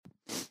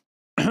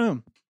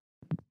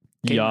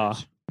Yeah.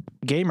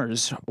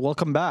 Gamers,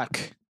 welcome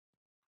back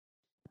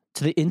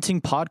to the Inting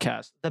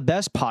Podcast, the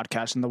best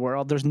podcast in the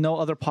world. There's no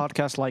other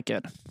podcast like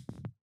it.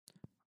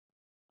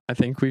 I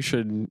think we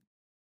should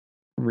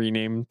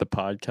rename the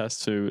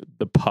podcast to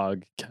the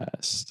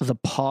Pogcast. The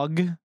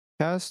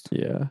Pogcast?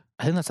 Yeah.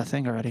 I think that's a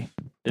thing already.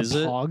 Is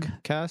the it?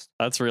 Pogcast?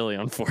 That's really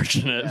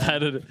unfortunate. Yeah.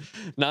 That it,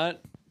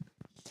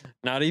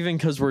 not even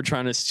because we're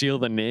trying to steal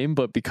the name,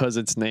 but because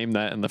it's named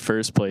that in the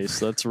first place.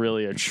 That's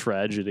really a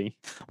tragedy.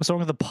 What's wrong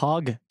with the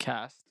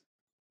Pogcast?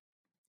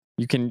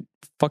 You can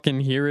fucking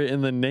hear it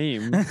in the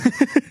name.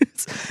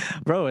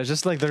 Bro, it's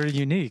just like they're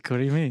unique. What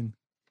do you mean?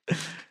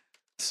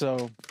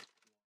 So,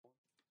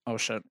 oh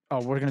shit.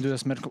 Oh, we're gonna do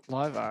this mid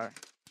live. All right.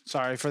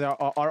 Sorry for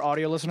our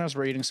audio listeners.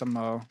 We're eating some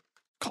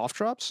cough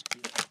drops.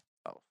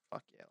 Oh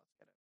fuck yeah, let's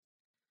get it.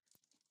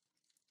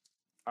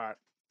 All right.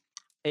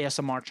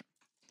 ASMR.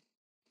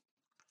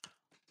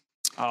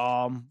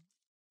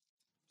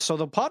 So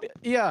the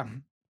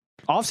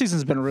off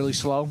season's been really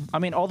slow. I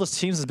mean, all the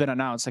teams has been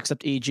announced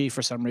except EG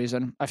for some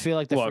reason. I feel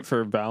like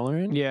For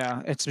Valorant?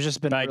 yeah, it's just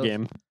been Bad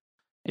game.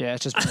 Yeah,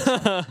 it's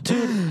just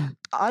dude.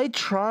 I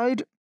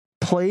tried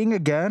playing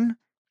again,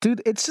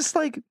 dude. It's just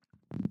like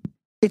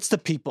it's the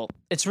people.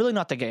 It's really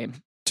not the game.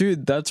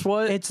 Dude, that's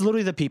what It's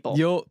literally the people.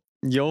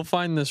 you'll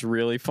find this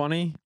really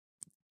funny.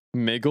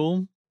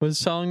 Miggle was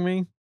telling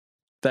me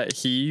that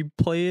he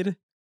played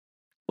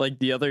like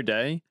the other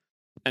day,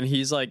 and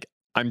he's like,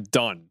 I'm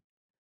done.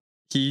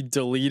 He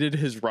deleted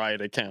his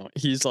Riot account.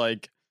 He's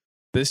like,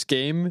 this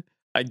game,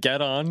 I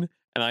get on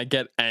and I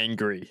get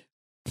angry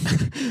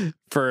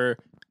for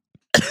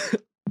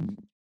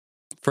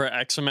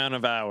X amount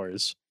of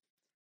hours.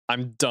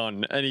 I'm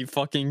done. And he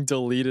fucking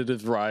deleted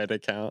his Riot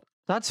account.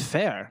 That's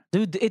fair,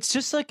 dude. It's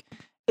just like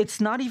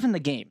it's not even the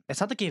game. It's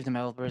not the game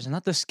developers. It's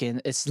not the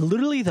skin. It's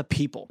literally the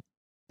people.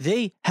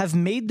 They have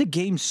made the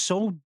game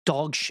so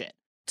dog shit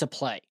to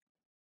play.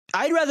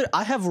 I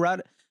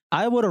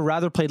would have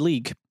rather played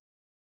League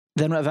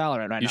than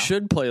Valorant right You now.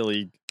 should play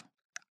League.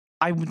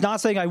 I'm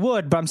not saying I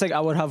would, but I'm saying I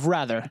would have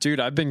rather. Dude,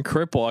 I've been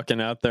crip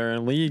walking out there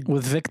in League.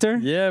 With Victor?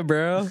 Yeah,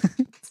 bro. I've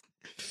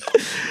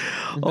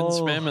been Oh.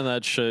 spamming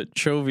that shit.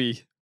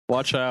 Chovy,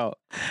 watch out.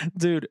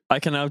 Dude, I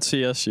can out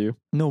CS you.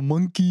 no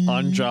monkey.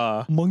 On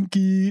Jaw.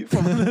 Monkey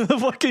from the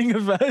fucking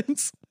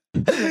events.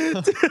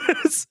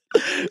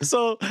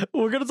 So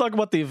we're gonna talk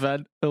about the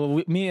event.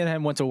 Me and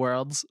him went to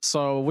Worlds.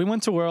 So we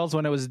went to Worlds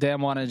when it was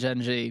Damwon and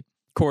Gen G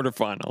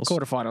Quarterfinals.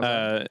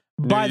 quarterfinals.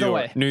 By the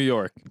way, New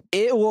York.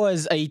 it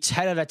was a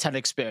 10 out of 10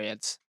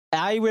 experience.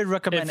 I would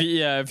recommend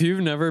If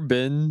you've never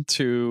been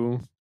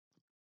to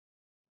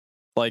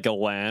like a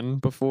LAN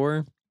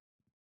before,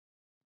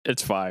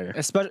 it's fire.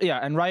 especially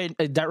and Riot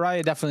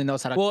definitely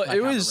knows how to. Well, like,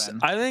 it how to was. run.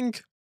 I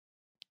think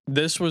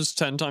this was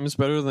 10 times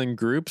better than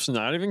groups.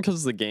 Not even because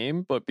of the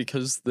game, but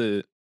because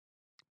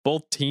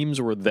both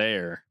teams were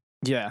there.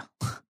 Yeah.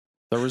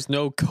 There was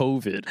no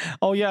COVID.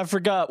 Oh yeah, I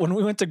forgot when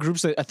we went to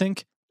groups. I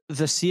think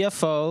the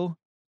CFO,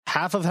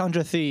 half of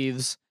 100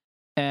 Thieves,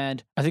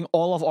 and I think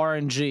all of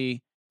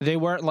RNG. They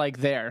weren't like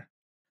there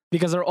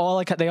because they're all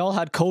like they all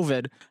had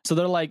COVID. So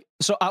they're like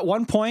so at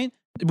one point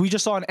we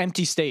just saw an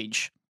empty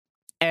stage,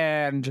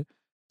 and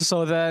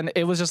so then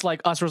it was just like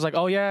us was like,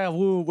 oh yeah,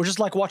 woo, we're just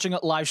like watching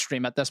a live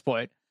stream at this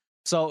point.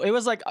 So it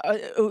was like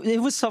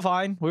it was so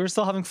fine. We were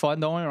still having fun.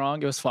 Don't get me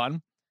wrong, it was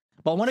fun.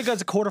 But when it got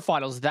to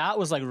quarterfinals, that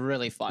was like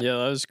really fun. Yeah,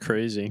 that was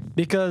crazy.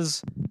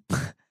 Because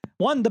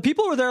one, the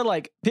people were there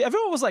like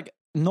everyone was like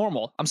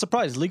normal. I'm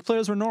surprised League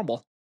players were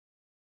normal.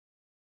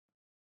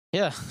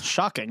 Yeah,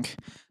 shocking.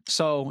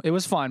 So it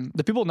was fun.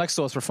 The people next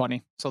to us were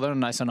funny, so they're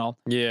nice and all.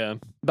 Yeah.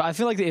 But I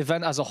feel like the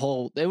event as a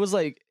whole, it was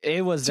Dude,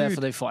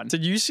 definitely fun.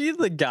 Did you see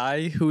the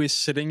guy who is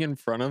sitting in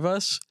front of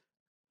us?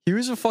 He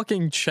was a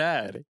fucking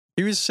Chad.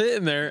 He was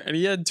sitting there and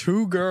he had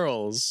two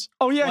girls.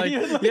 Oh yeah,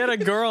 Like, he had a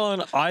girl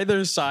on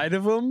either side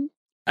of him,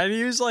 and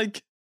he was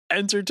like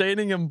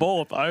entertaining them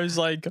both. I was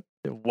like,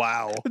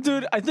 wow.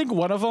 dude. I think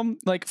one of them,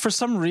 like for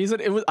some reason,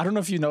 it was I don't know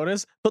if you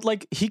noticed, but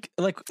like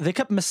they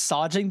kept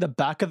massaging the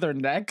back of their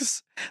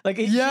necks. Like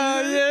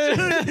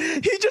Yeah.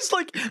 he just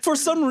like for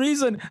some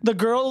reason the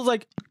girls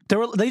like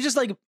they just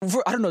like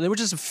I don't know, they were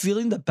just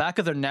feeling the back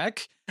of their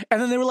neck,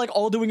 and then they were like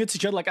all doing it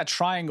together like a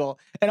triangle,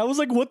 and I was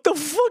like, what the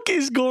fuck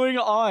is going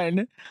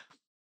on?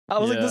 I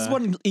was like, this is Yeah.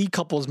 when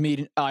couples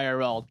meet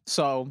IRL.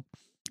 So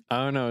I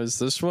don't know. Is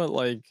this what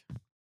like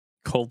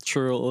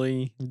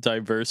culturally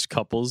diverse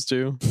couples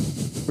do?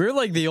 We're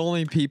like the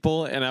only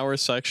people in our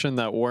section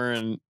that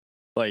weren't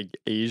like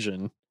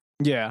Asian.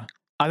 yeah,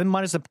 I think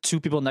minus the two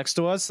people next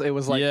to us, it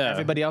was like Yeah.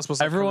 everybody else was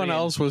like Everyone Korean.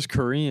 else was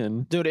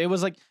Korean. Dude, it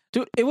was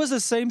the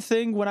same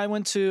thing when I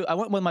went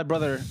with my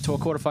brother to a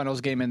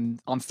quarterfinals game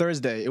on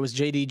Thursday. It was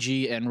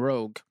JDG and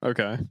Rogue.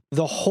 Okay.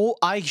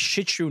 I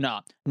shit you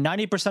not,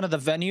 90% of the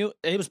venue,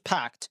 it was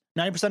packed.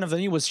 90% of the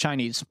venue was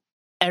Chinese.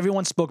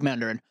 Everyone spoke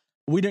Mandarin.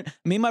 Me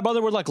and my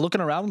brother were like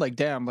looking around like,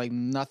 damn, like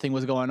nothing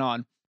was going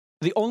on.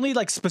 The only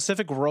like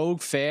specific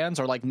Rogue fans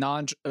or like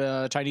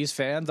non-Chinese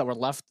fans that were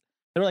left,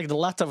 they were like the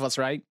left of us,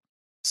 right?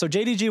 So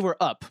JDG were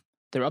up.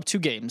 They were up 2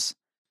 games.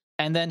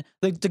 And then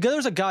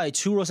there's a guy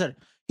 2 rows ahead.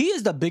 He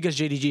is the biggest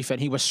JDG fan.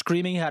 He was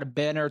screaming. He had a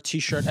banner,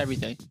 T-shirt,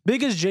 everything.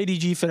 Biggest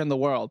JDG fan in the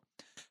world.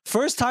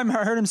 First time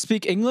I heard him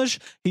speak English,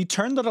 he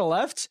turned to the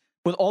left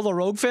with all the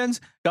Rogue fans.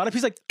 Got up.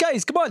 He's like,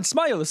 guys, come on,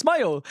 smile.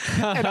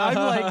 And I'm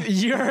like,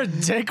 you're a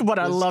dick, but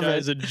I love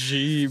it. This guy's a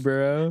G,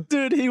 bro.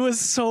 Dude, he was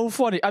so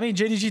funny. I mean,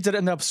 JDG did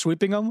end up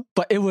sweeping him,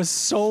 but it was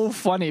so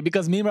funny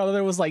because me and my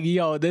brother was like,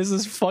 yo, this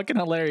is fucking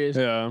hilarious.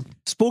 Yeah.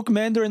 Spoke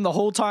Mandarin the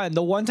whole time.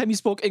 The one time he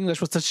spoke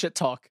English was the shit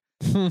talk.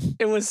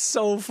 It was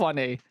so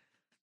funny.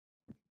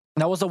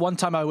 That was the one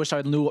time I wish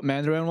I knew what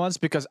Mandarin was,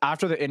 because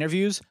after the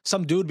interviews,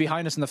 some dude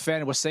behind us in the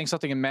fan was saying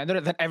something in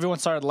Mandarin, then everyone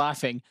started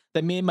laughing.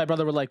 Then me and my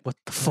brother were like, what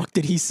the fuck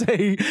did he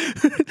say?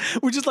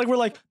 we're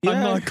like, yeah,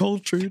 I'm not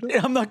cultured.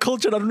 I'm not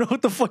cultured. I don't know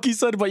what the fuck he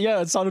said, but yeah,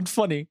 it sounded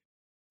funny.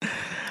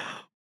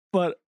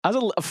 But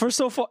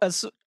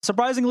as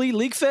surprisingly,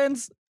 League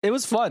fans, it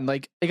was fun.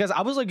 Like, because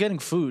I was like getting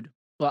food.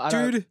 Well,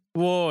 Dude,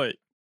 what?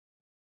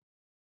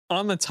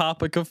 On the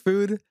topic of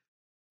food,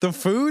 the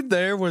food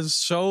there was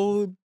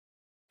so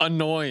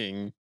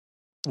annoying.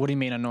 What do you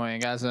mean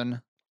annoying? As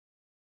in,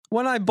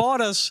 When I bought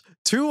us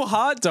 2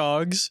 hot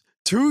dogs,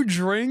 2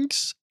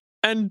 drinks,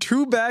 and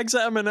 2 bags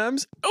of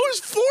M&Ms, it was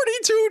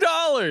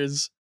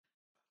 $42.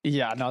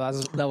 yeah, no,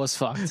 that was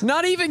fucked.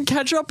 Not even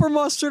ketchup or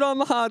mustard on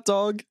the hot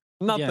dog.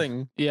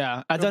 Nothing.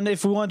 Yeah, and then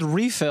if we wanted to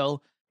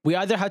refill, we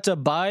either had to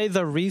buy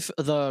the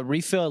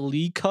refill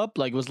league cup,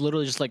 like it was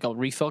literally just like a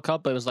refill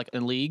cup, but it was like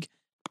in league,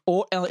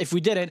 or if we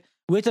didn't,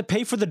 we had to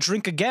pay for the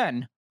drink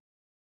again.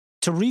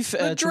 To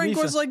refill, The drink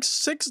was like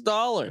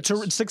 $6. to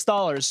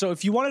 $6. So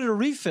if you wanted a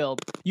refill,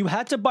 you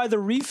had to buy the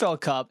refill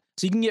cup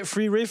so you can get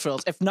free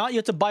refills. If not, you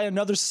had to buy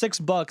another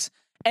 $6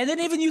 and then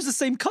even use the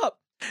same cup.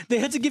 They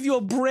had to give you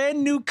a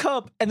brand new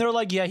cup, and they're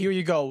like, "Yeah, here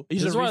you go.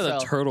 Use This is a why refill."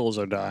 the turtles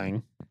are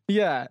dying.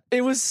 Yeah,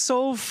 it was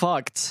so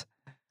fucked.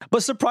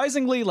 But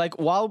surprisingly, like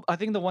while I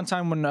think the one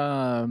time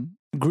when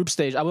group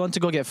stage, I went to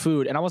go get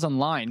food and I was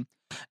online,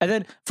 and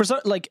then for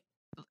some like.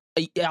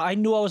 I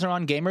knew I was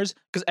around gamers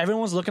because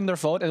everyone was looking at their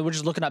phone and we're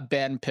just looking at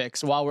band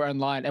pics while we're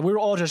online, and we were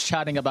all just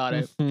chatting about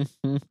it.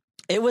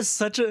 It was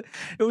such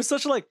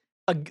like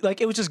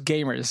it was just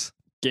gamers.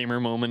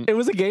 Gamer moment. It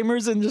was a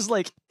gamers and just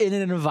like in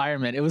an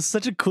environment. It was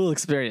such a cool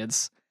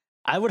experience.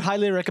 I would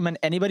highly recommend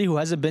anybody who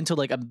hasn't been to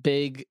like a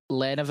big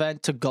LAN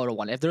event to go to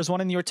one. If there's one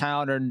in your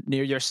town or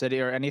near your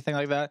city or anything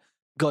like that,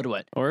 go to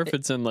it. Or if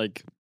it's in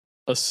like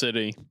a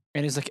city.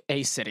 And it's like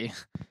a city.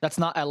 That's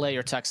not LA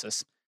or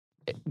Texas.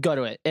 Go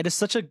to it. It is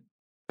such a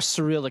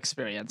surreal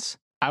experience.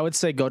 I would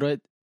say go to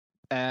it,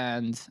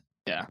 and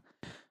yeah.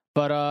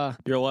 But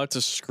You're allowed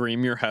to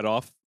scream your head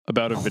off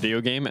about a video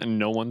game and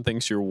no one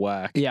thinks you're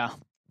whack. yeah.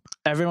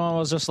 Everyone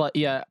was just like,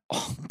 yeah,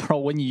 oh, bro,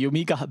 when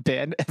Yumi got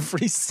banned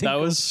every single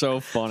That was so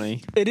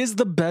funny. It is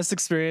the best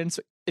experience.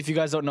 If you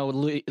guys don't know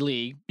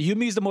League,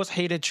 Yumi is the most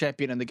hated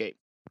champion in the game.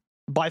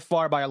 By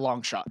far, by a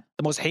long shot.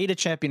 The most hated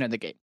champion in the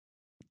game.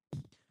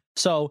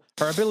 So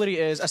her ability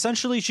is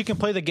essentially she can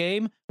play the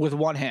game with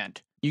one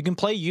hand. You can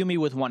play Yumi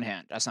with one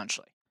hand,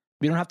 essentially.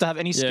 You don't have to have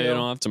any skill. Yeah, you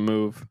don't have to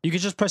move. You can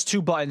just press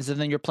 2 buttons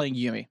and then you're playing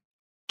Yumi.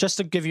 Just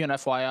to give you an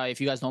FYI,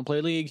 if you guys don't play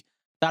League,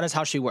 that is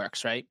how she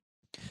works, right?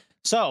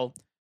 So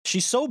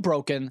she's so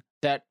broken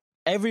that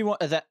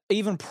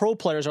even pro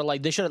players are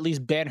like, they should at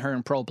least ban her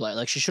in pro play.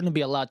 Like, she shouldn't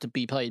be allowed to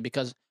be played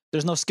because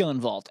there's no skill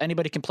involved.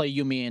 Anybody can play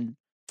Yumi and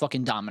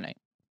fucking dominate.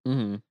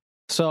 Mm-hmm.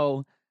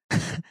 So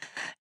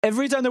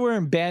every time that we're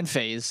in ban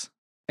phase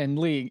in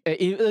League,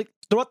 like,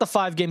 throughout the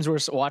 5 games we were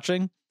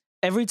watching,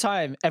 every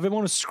time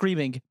everyone was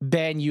screaming,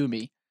 ban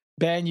Yumi.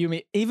 Ban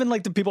Yumi. Even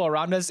like the people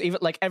around us, even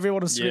like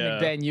everyone was screaming,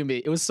 ban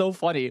Yumi. It was so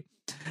funny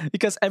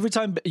because every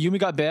time Yumi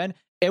got banned,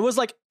 it was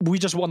like we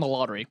just won the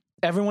lottery.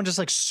 Everyone just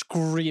like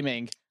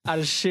screaming out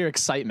of sheer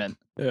excitement.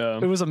 Yeah.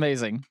 It was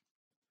amazing.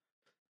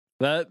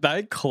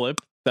 That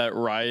clip that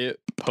Riot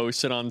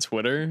posted on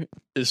Twitter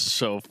is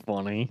so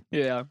funny.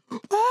 Yeah.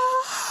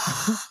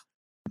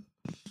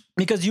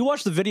 Because you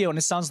watch the video and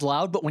it sounds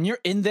loud, but when you're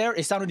in there,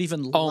 it sounded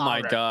even louder. Oh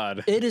my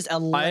god. It is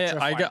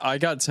electrifying. I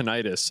got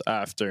tinnitus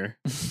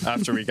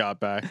after we got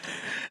back.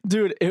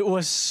 Dude, it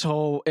was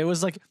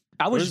like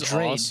I was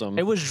drained. Awesome.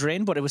 It was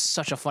drained, but it was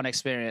such a fun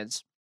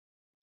experience.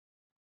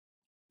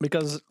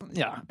 Because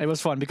yeah, it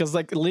was fun because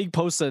like League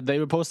posted a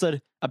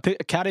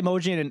cat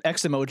emoji and an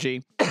X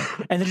emoji,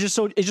 and it's just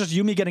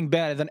Yumi getting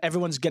banned, and then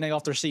everyone's getting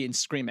off their seat and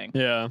screaming.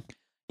 Yeah.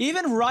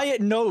 Even Riot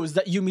knows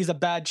that Yumi's a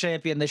bad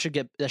champion. She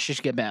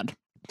should get banned.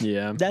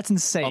 Yeah. That's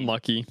insane.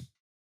 Unlucky.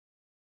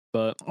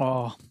 But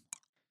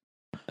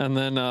and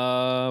then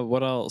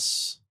what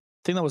else?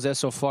 I think that was it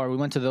so far. We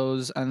went to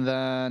those, and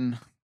then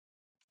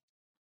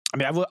I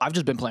mean, I've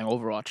just been playing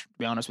Overwatch. To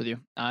be honest with you,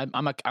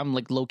 I'm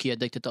like low key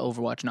addicted to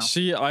Overwatch now.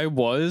 See, I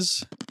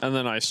was, and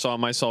then I saw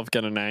myself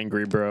getting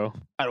angry, bro.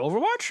 At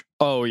Overwatch?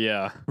 Oh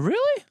yeah.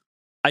 Really?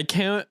 I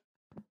can't.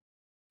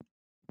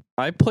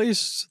 I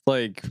placed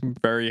like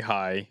very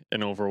high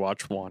in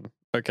Overwatch 1.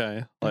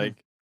 Okay,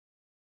 like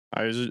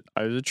I was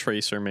a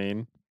Tracer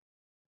main,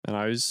 and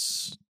I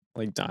was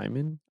like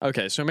Diamond.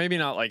 Okay, so maybe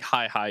not like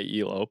high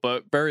elo,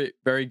 but very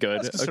very good.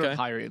 That's considered okay,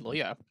 higher elo,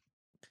 yeah.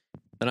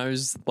 Then I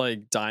was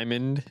like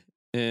diamond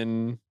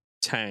in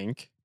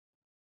tank.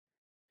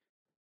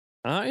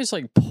 And I was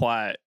like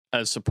plat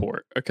as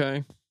support.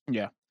 Okay.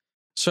 Yeah.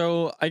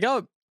 So I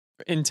got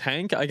in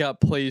tank. I got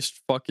placed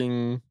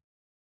fucking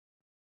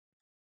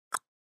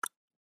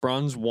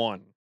bronze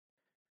 1,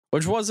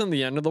 which wasn't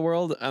the end of the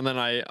world. And then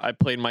I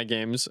played my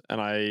games and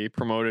I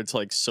promoted to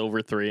like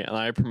silver 3, and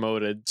I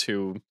promoted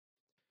to,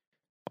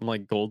 I'm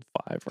like gold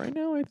 5 right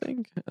now, I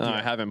think. And I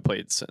Yeah. haven't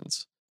played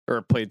since,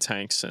 or played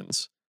tank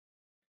since.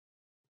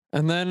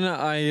 And then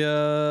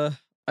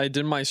I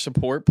did my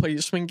support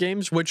placement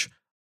games, which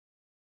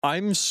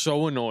I'm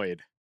so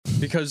annoyed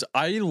because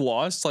I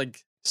lost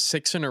like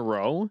 6 in a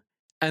row,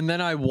 and then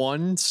I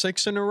won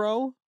 6 in a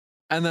row,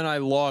 and then I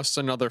lost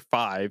another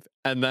 5,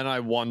 and then I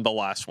won the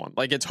last one.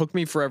 Like, it took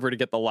me forever to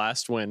get the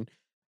last win.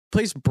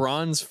 Placed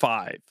bronze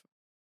 5.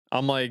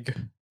 I'm like,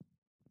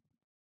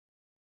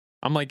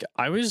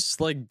 I was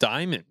like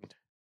diamond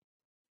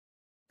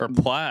or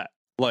plat.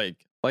 Like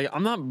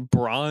I'm not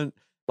bronze.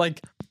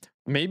 Like,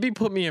 maybe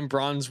put me in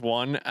bronze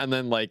 1 and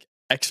then like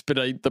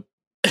expedite the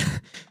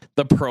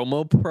the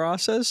promo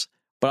process.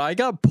 But I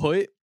got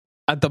put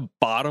at the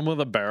bottom of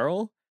the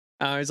barrel,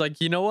 and I was like,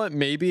 you know what?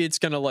 Maybe it's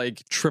gonna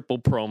like triple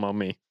promo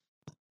me.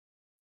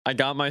 I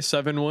got my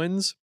 7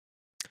 wins.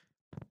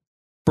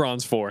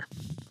 Bronze 4.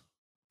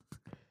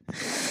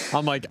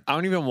 I'm like, I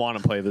don't even want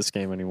to play this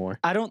game anymore.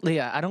 I don't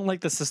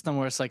like the system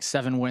where it's like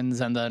 7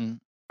 wins and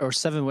then, or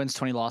 7 wins,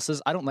 20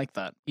 losses. I don't like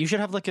that. You should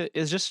have like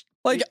it's just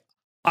Like,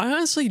 I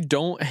honestly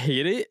don't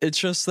hate it. It's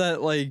just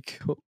that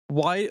like,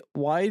 why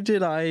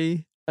did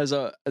I as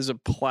a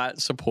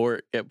plat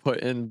support get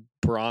put in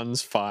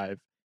bronze 5?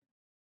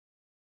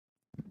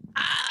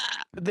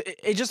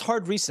 it just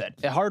hard reset.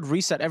 It hard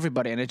reset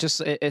everybody, and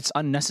it's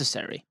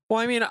unnecessary. Well,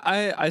 I mean,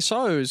 I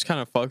saw it was kind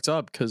of fucked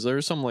up because there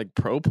were some like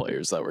pro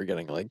players that were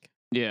getting like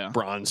Yeah.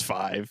 bronze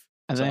 5.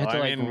 And So, then I had to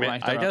I like mean,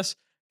 rank I that up.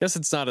 guess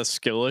it's not a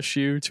skill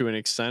issue to an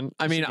extent.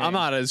 I It's a mean, I'm game.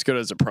 not as good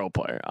as a pro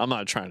player. I'm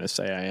not trying to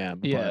say I am.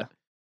 Yeah.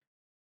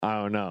 But I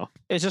don't know.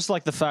 It's just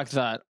like the fact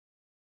that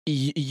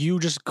you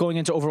just going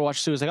into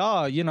Overwatch 2 is like,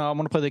 oh, you know, I'm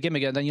gonna play the game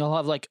again. Then you'll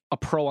have like a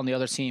pro on the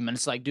other team, and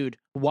it's like, dude,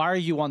 why are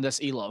you on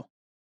this elo?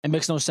 It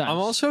makes no sense. I'm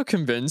also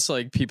convinced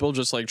like people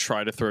just like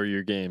try to throw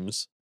your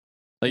games.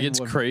 Like, In it's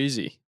what-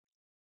 crazy.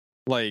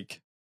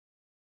 Like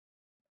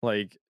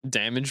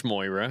damage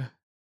Moira.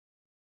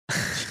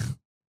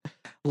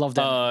 love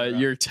that.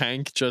 Your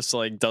tank just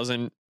like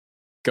doesn't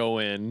go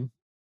in,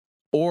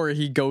 or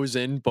he goes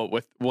in but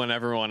when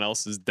everyone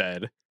else is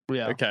dead.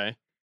 Yeah. Okay.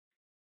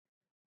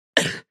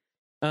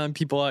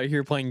 People out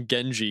here playing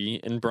Genji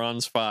in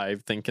bronze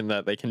 5 thinking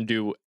that they can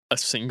do a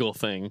single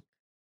thing.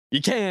 You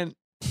can't.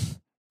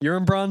 You're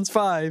in bronze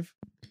 5.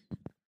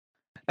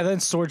 And then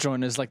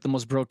Sojourn is like the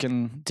most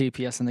broken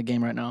DPS in the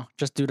game right now,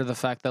 just due to the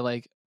fact that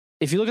like,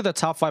 if you look at the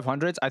top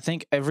 500s, I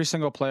think every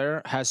single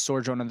player has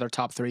Sojourn in their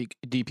top 3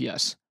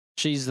 DPS.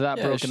 She's that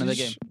broken in the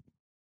game.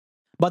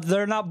 But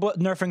they're not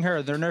nerfing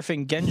her. They're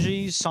nerfing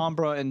Genji,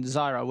 Sombra, and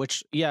Zyra,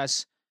 which,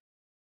 yes,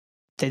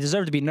 they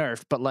deserve to be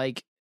nerfed, but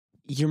like,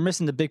 you're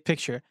missing the big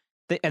picture.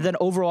 And then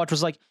Overwatch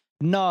was like,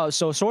 no,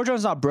 so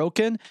Sojourn's not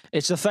broken.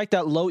 It's the fact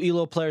that low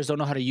elo players don't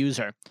know how to use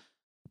her.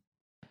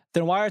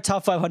 Then why are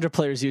top 500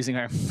 players using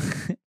her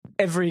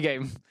every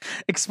game?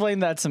 Explain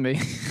that to me.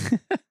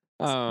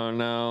 Oh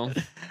no.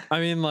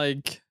 I mean,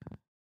 like,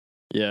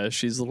 yeah,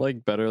 she's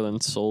like better than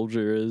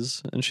Soldier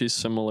is, and she's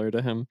similar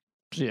to him.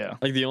 Yeah.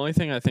 Like, the only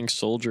thing I think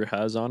Soldier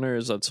has on her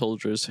is that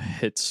Soldier's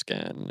hit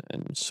scan,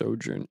 and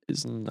Sojourn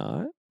is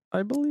not,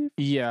 I believe.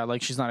 Yeah,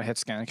 like she's not a hit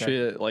scan. Okay.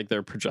 She, like,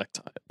 they're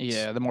projectiles.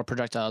 Yeah, the more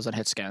projectiles that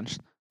hit scans,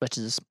 which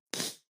is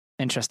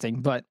interesting.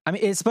 But I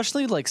mean,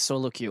 especially like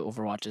solo queue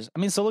Overwatches. I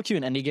mean, solo queue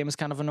in any game is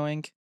kind of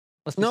annoying.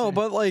 Let's be No, serious.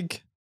 but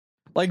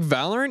like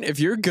Valorant, if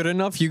you're good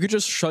enough, you could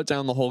just shut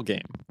down the whole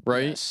game,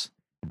 right? Yes.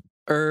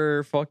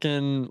 Or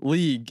fucking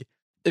League.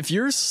 If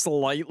you're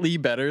slightly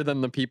better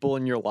than the people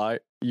in your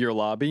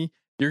lobby,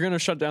 you're gonna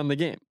shut down the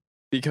game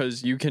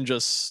because you can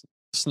just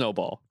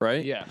snowball,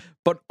 right? Yeah,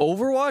 But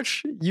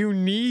Overwatch, you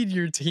need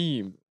your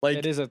team. Like,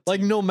 it is a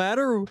like no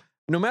matter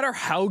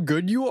how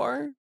good you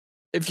are,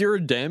 if you're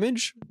a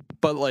damage,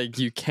 but like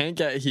you can't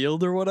get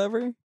healed or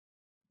whatever,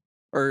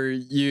 or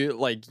you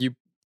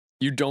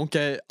don't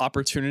get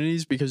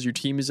opportunities because your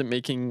team isn't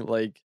making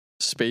like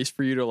space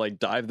for you to like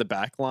dive the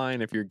back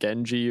line if you're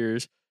Genji or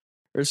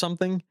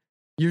something,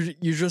 you're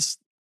just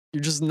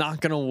not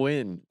gonna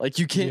win. Like,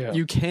 you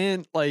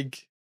can't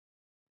like,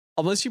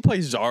 unless you play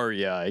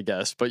Zarya, I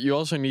guess, but you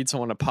also need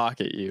someone to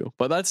pocket you.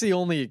 But that's the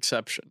only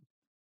exception.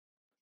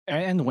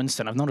 and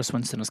Winston. I've noticed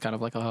Winston is kind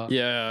of like a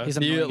Yeah, he's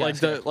an annoying like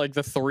guy.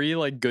 the 3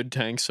 like good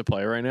tanks to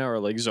play right now are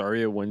like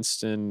Zarya,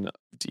 Winston,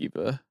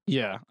 Diva.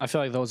 yeah. I feel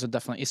like those are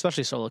definitely,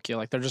 especially solo queue.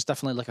 Like they're just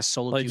definitely like a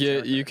solo Like, queue.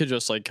 you character. could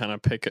just like kind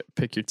of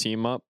pick your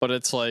team up, but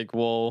it's like,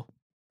 well,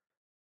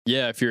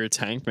 yeah, if you're a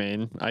tank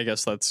main, I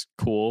guess that's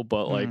cool,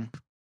 but like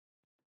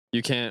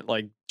you can't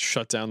like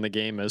shut down the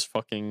game as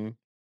fucking,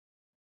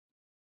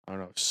 I don't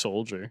know,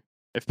 Soldier.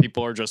 If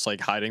people are just like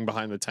hiding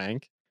behind the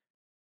tank,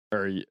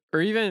 or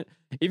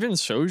even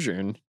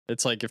Sojourn,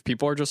 it's like if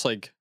people are just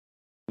like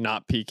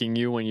not peeking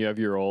you when you have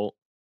your ult.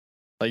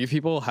 Like if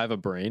people have a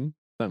brain,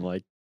 then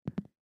like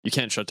you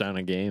can't shut down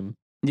a game.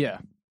 Yeah.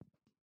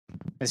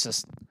 It's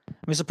just,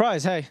 I'm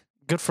surprised. Hey,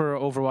 good for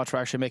Overwatch for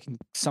actually making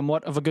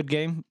somewhat of a good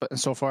game. But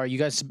so far, you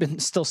guys have been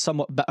still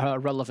somewhat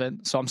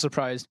relevant. So I'm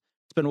surprised.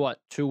 It's been what,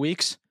 2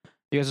 weeks?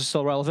 You guys are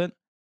still relevant?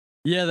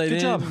 Yeah, they Good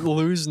didn't job.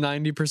 lose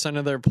 90%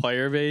 of their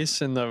player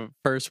base in the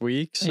first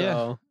week.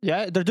 So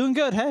Yeah, they're doing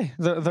good. Hey,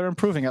 they're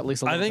improving at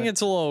least a I little think bit.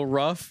 it's a little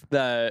rough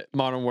that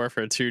Modern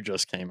Warfare 2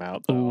 just came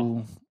out, though.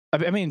 Ooh.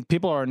 I mean,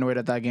 people are annoyed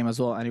at that game as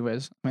well.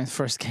 Anyways, I mean, it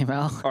first came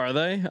out. Are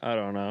they? I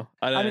don't know.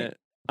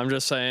 I'm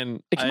just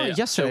saying. It came out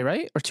yesterday,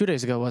 right? Or 2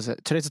 days ago, was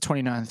it? Today's the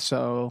 29th,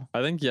 so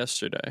I think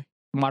yesterday.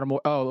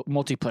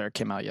 Multiplayer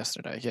came out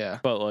yesterday. Yeah.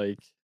 But like,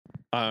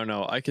 I don't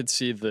know. I could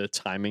see the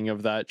timing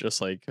of that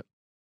just like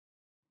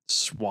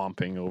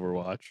swamping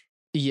Overwatch.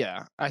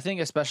 Yeah, I think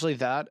especially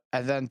that,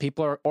 and then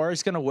people are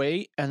always gonna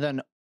wait, and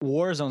then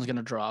Warzone's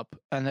gonna drop,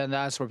 and then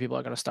that's where people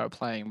are gonna start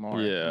playing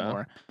more. Yeah.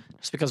 More.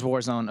 Just because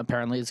Warzone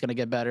apparently is gonna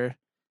get better.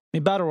 I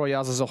mean, battle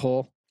royales as a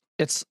whole,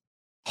 it's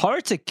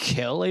hard to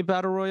kill a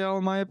battle royale,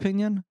 in my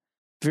opinion.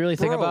 If you really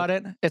think Bro, about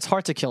it, it's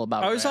hard to kill a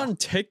battle I was royale. on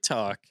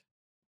TikTok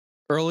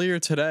earlier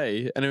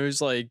today, and it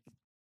was like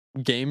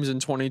games in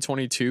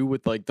 2022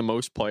 with like the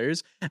most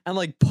players, and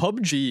like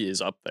PUBG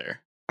is up there.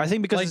 I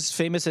think because like- it's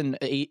famous in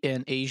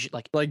Asia,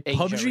 like Like Asia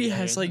PUBG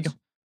has like regions.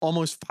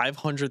 almost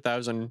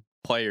 500,000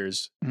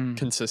 players Mhm.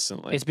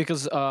 consistently. It's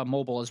because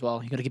mobile as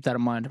well. You got to keep that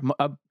in mind.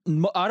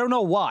 I don't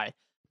know why,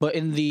 but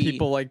in the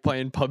People like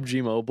playing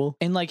PUBG Mobile.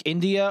 in like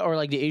India or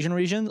like the Asian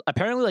regions,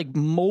 apparently like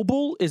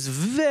mobile is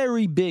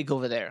very big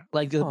over there.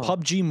 Like the Huh.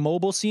 PUBG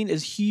mobile scene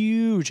is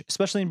huge,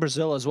 especially in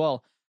Brazil as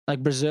well.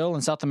 Like Brazil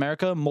and South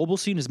America, mobile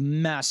scene is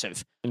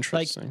massive.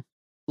 Interesting.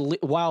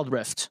 Wild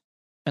Rift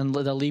and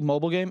the League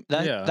mobile game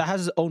that Yeah. that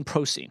has its own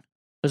pro scene.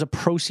 There's a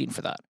pro scene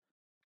for that.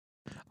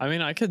 I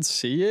mean, I could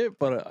see it,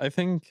 but I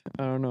think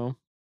I don't know.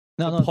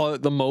 No,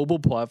 The mobile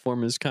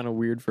platform is kind of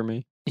weird for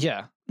me.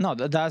 yeah, no,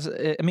 that's.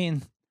 I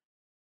mean,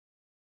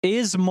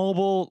 is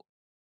mobile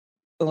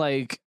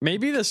like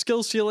Maybe the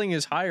skill ceiling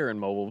is higher in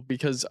mobile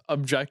because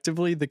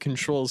objectively the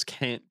controls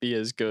can't be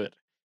as good.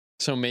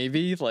 So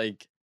maybe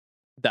like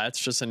that's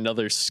just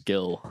another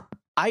skill.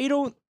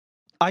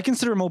 I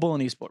consider mobile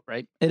an esport,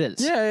 right? It is.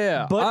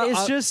 Yeah. But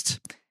it's just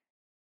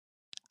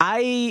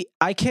I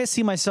can't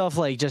see myself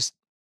like just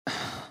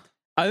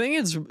I think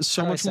it's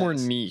so How do I much say more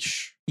this?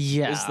 niche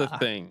yeah. is the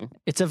thing.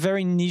 It's a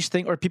very niche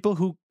thing, or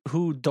people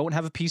who don't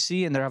have a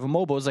PC and they have a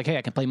mobile. It's like, hey,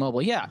 I can play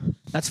mobile. Yeah,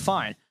 that's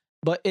fine.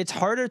 But it's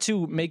harder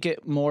to make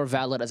it more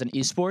valid as an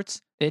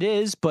esports. It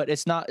is, but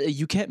it's not.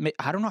 You can't make.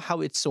 I don't know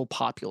how it's so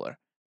popular.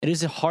 It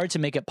is hard to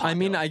make it popular. I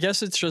mean, I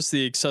guess it's just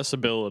the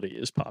accessibility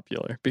is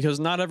popular because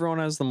not everyone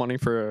has the money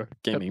for a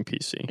gaming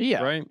PC.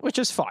 yeah, Right. which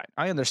is fine.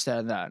 I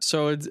understand that.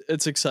 So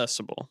it's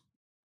accessible.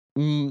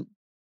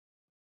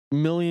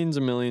 Millions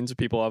and millions of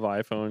people have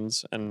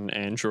iPhones and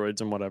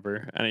Androids and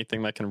whatever,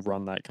 anything that can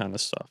run that kind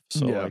of stuff.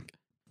 So Yeah. like,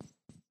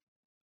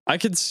 I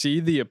could see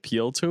the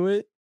appeal to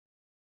it.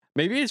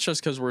 Maybe it's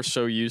just because we're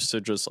so used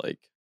to just like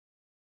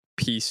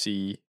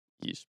PC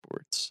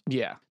esports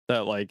Yeah,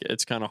 that like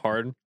it's kind of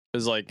hard.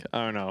 Because like I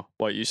don't know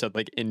what you said,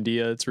 like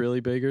India, it's really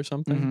big or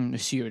something. Mhm,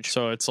 it's huge.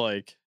 So it's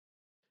like,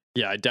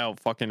 yeah, I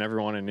doubt fucking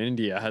everyone in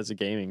India has a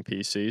gaming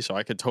PC. So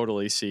I could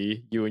totally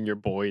see you and your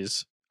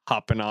boys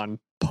hopping on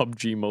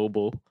PUBG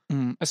Mobile.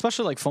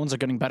 Especially like phones are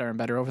getting better and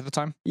better over the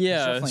time.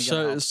 Yeah, definitely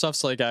so getting up.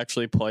 stuff's like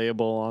actually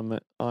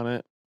playable on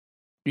it.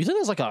 You think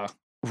there's like a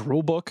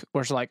rule book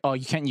where it's like, oh,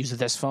 you can't use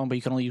this phone, but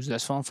you can only use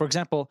this phone? For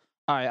example,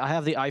 I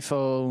have the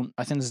iPhone,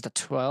 I think this is the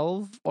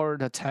 12 or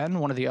the 10,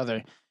 one or the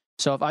other.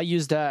 So if I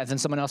use that, and then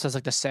someone else has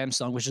like the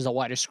Samsung, which is a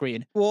wider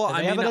screen, Well, do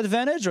they have an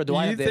advantage, or do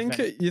I you have the think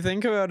advantage? you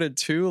think about it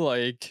too,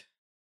 like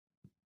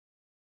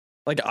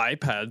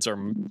iPads are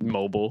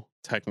mobile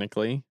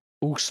technically.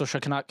 Ooh, so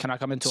can I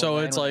come into? a So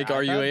LAN it's with an like,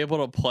 are you iPad?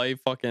 able to play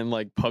fucking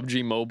like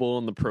PUBG Mobile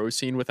in the pro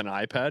scene with an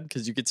iPad?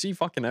 Because you could see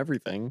fucking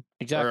everything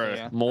Exactly, or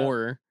yeah.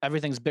 more.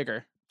 Everything's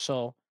bigger.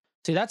 So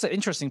see, that's the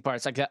interesting part.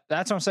 It's like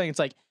that's what I'm saying. It's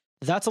like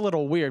that's a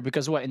little weird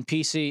because what in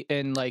PC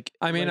in like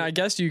I mean, like- I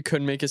guess you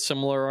could make a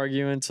similar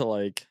argument to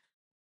like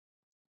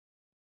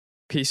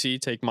PC.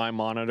 Take my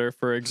monitor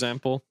for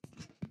example.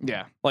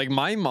 yeah. Like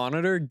my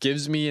monitor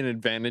gives me an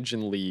advantage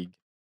in League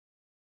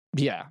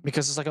Yeah,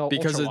 because it's like a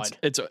because ultra it's wide.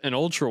 it's an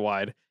ultra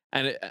wide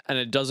and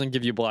it doesn't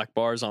give you black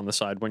bars on the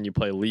side when you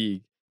play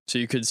League, so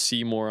you could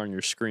see more on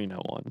your screen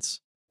at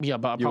once. Yeah,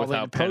 but you probably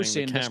without the pro panning the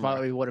scene this camera.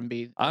 probably wouldn't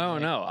be. I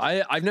don't know.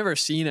 I've never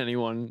seen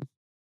anyone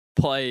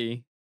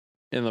play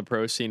in the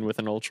pro scene with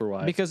an ultra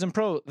wide. Because in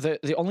pro,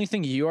 the only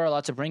thing you are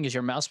allowed to bring is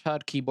your mouse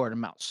pad, keyboard,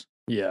 and mouse.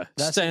 Yeah,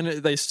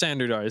 That's- they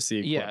standardize the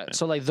Yeah, equipment.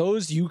 so like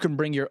those you can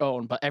bring your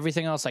own, but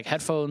everything else like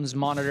headphones,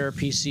 monitor,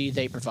 PC,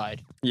 they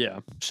provide. Yeah,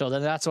 So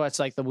then that's why it's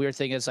like the weird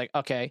thing is like,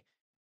 okay,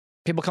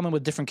 people come in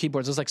with different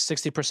keyboards. There's like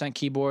 60%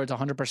 keyboards,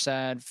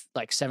 100%,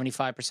 like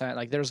 75%.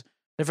 Like there's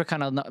different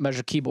kind of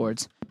measured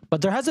keyboards.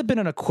 But there hasn't been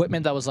an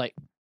equipment that was like,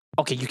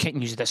 okay, you can't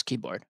use this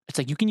keyboard. It's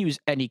like you can use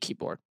any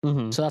keyboard.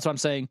 mm-hmm. So that's what I'm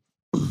saying.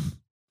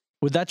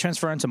 would that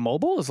transfer into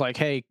mobile? It's like,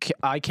 hey,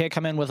 I can't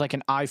come in with like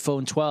an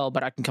iPhone 12,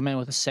 but I can come in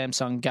with a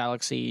Samsung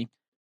Galaxy.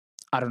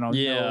 I don't know.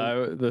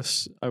 Yeah,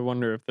 I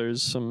wonder if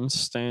there's some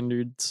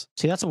standards.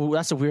 See, that's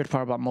the weird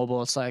part about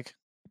mobile. It's like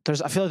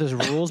I feel like there's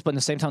rules, but at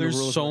the same time, There's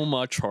the rules so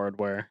much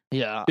hardware.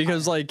 Yeah,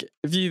 Because like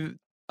if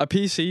a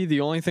PC,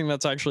 the only thing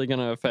that's actually going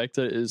to affect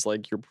it is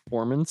like your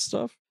performance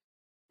stuff.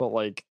 But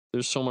like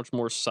there's so much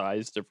more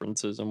size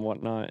differences and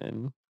whatnot,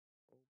 and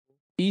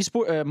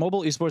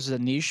mobile esports is a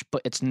niche,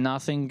 but it's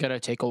nothing gonna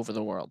take over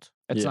the world.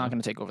 It's Yeah. not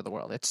gonna take over the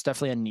world. It's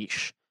definitely a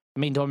niche. I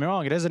mean, don't get me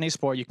wrong, it is an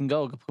esport. You can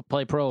go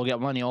play pro, get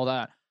money, all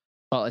that.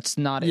 Well, it's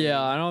not.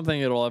 yeah, I don't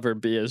think it'll ever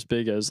be as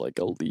big as like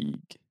a League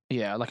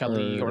like a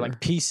league or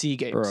like PC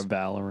games or a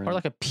Valorant or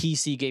like a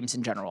PC games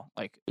in general.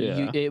 Like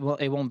Yeah. it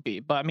won't be.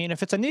 But I mean,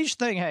 if it's a niche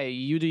thing, hey,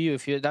 you do you.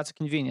 If that's a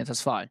convenience,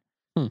 that's fine.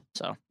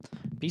 So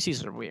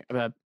PCs are weird.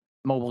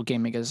 Mobile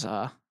gaming is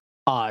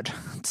odd to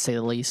say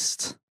the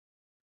least.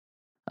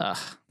 You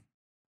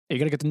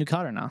gotta get the new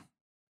Cotter now.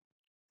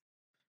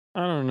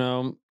 I don't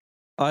know.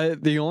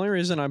 The only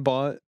reason I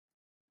bought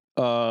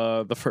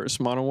the first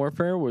Modern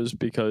Warfare was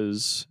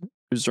because it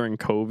was during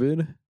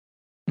COVID.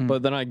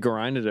 But then I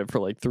grinded it for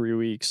like 3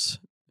 weeks.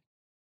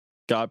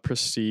 Got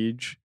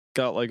prestige.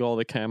 Got like all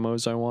the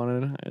camos I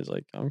wanted. I was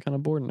like, I'm kind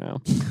of bored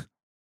now.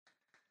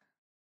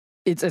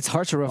 It's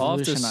hard to I'll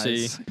have to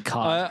revolutionize see.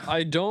 COD.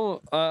 I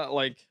don't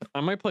like.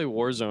 I might play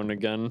Warzone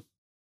again.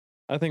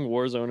 I think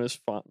Warzone is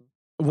fun.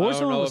 I don't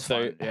Warzone know was if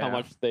they fun. how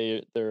much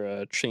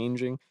they're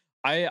changing.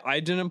 I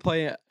didn't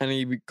play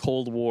any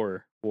Cold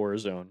War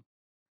Warzone,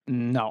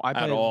 No, I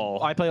play at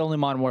all. I play only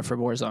Modern Warfare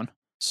Warzone.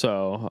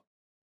 so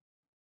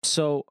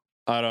So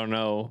I don't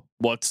know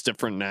what's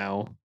different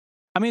now.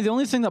 I mean, the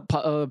only thing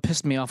that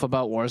pissed me off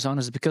about Warzone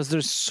is because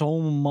there's so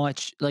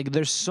much, like,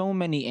 there's so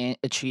many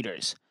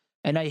cheaters,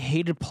 and I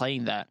hated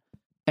playing that.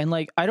 And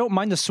like, I don't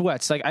mind the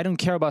sweats. Like, I don't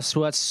care about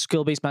sweats,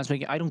 skill-based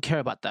matchmaking. I don't care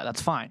about that.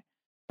 That's fine.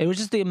 It was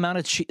just the amount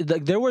of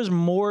like, there was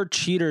more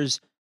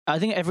cheaters. I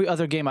think every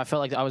other game I felt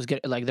like I was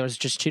getting like there was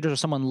just cheaters or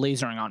someone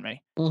lasering on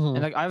me.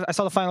 And like I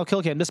saw the final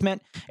kill cam. This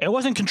meant it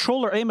wasn't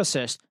controller aim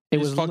assist. It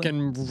He's was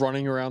fucking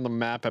running around the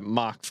map at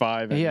Mach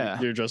 5. And Yeah.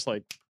 you're just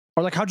like,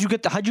 or like how'd you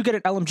get an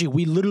LMG?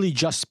 We literally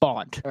just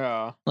spawned.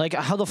 yeah. Like,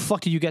 how the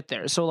fuck did you get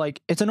there? So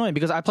like, it's annoying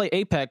because I play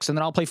Apex and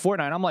then I'll play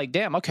Fortnite. And I'm like,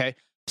 damn, okay.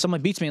 If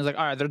someone beats me, it's like,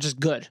 all right, they're just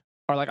good.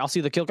 Or like, I'll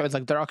see the kill cam. It's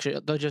like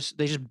they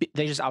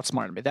just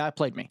outsmarted me. They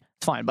outplayed me.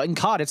 It's fine. But in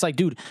COD, it's like,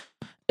 dude,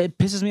 it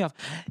pisses me off.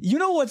 You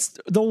know what's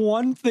the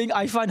one thing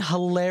I find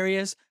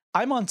hilarious?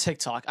 I'm on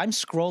TikTok. I'm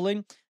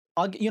scrolling.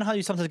 You know how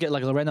you sometimes get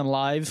like a random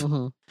live?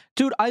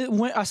 Dude,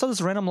 I saw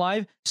this random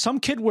live. Some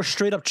kid was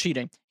straight up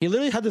cheating. He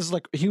literally had this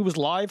like he was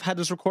live, had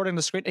this recording on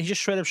the screen, and he just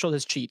straight up showed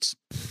his cheats.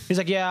 He's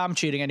like, "Yeah, I'm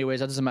cheating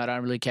anyways. That doesn't matter. I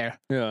don't really care."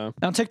 Yeah.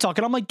 And on TikTok,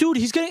 and I'm like, "Dude,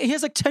 he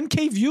has like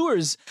 10K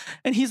viewers,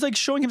 and he's like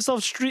showing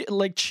himself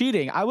like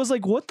cheating." I was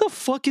like, "What the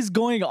fuck is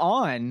going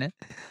on?"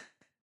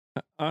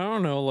 I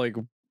don't know, like,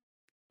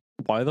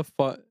 why the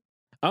fuck?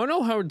 I don't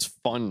know how it's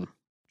fun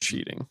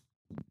cheating.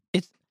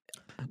 It's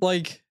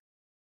like,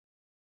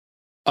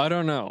 I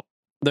don't know.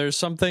 There's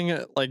something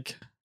like,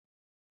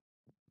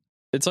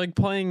 it's like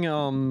playing,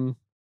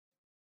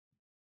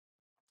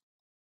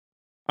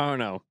 I don't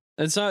know.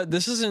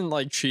 This isn't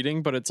like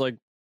cheating, but it's like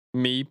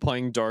me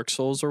playing Dark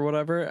Souls or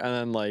whatever, and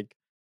then like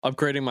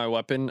upgrading my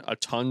weapon a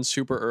ton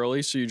super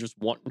early, so you just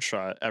one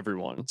shot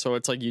everyone. So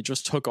it's like you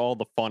just took all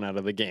the fun out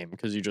of the game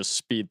because you just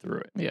speed through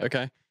it. Yeah.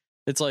 Okay.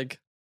 It's like,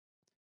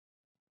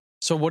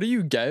 so what do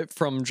you get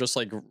from just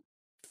like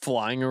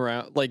flying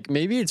around? Like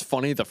maybe it's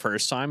funny the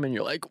first time and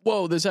you're like,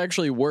 whoa, this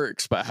actually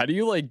works. But how do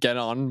you like get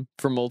on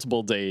for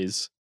multiple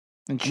days,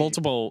 and cheat.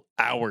 multiple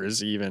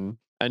hours even,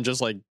 and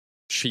just like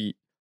cheat?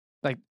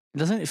 Like,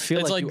 doesn't it feel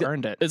It's like like you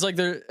earned it? It's like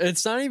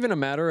it's not even a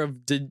matter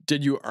of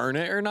did you earn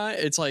it or not.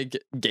 It's like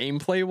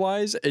gameplay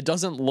wise, it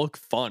doesn't look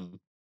fun.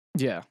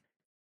 Yeah.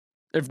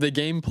 If the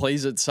game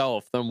plays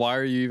itself, then why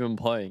are you even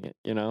playing it,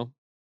 you know?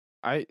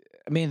 I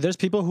mean, there's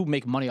people who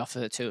make money off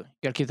of it too. You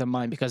gotta keep that in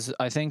mind because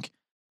I've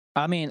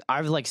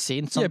like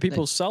seen some. Yeah,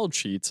 people sell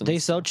cheats. And they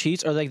sell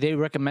cheats or like they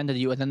recommended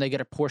you and then they get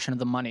a portion of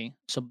the money.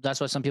 So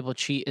that's why some people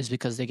cheat is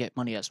because they get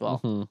money as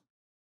well. Mhm.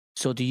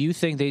 So do you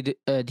think do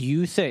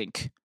you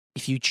think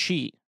if you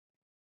cheat,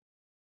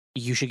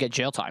 you should get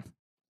jail time?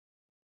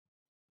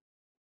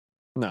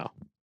 No.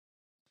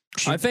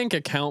 I think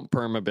account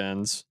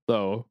permabans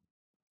though.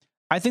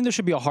 I think there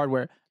should be a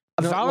hardware.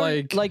 No,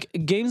 Valorant, like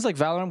games like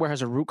Valorant where it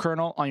has a root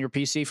kernel on your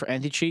PC for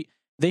anti-cheat,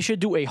 they should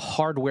do a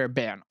hardware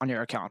ban on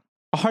your account.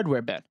 A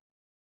hardware ban.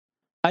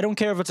 I don't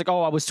care if it's like,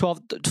 oh, I was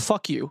 12.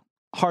 Fuck you.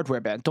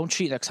 Hardware ban. Don't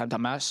cheat next time,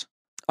 dumbass.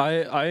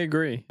 I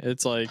agree.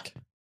 It's like,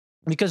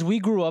 Because we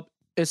grew up,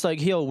 it's like,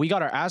 we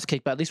got our ass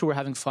kicked, but at least we were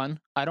having fun.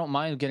 I don't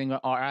mind getting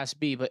our ass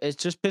beat, but it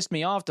just pissed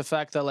me off the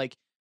fact that like,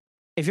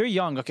 if you're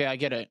young, okay, I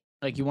get it.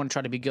 Like you want to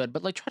try to be good,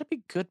 but like try to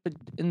be good, but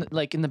in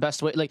the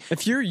best way. Like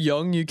if you're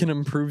young, you can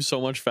improve so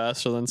much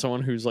faster than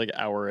someone who's like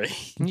our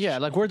age. yeah,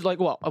 like we're not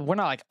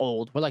like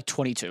old. We're like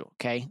 22.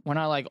 Okay, we're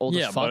not like old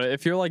Yeah, as fuck. but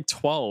if you're like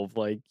 12,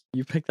 like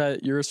you pick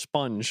that, you're a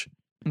sponge.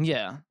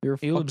 Yeah. You're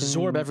You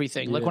absorb fucking-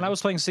 everything. Like when I yeah.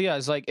 was playing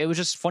CS, like it was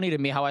just funny to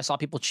me how I saw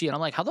people cheat. And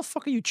I'm like, how the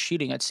fuck are you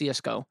cheating at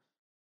CS:GO?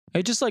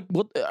 It just like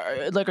what?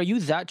 Like, are you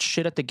that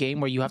shit at the game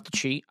where you have to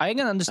cheat? I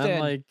can understand And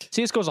like,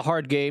 CS:GO is a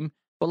hard game,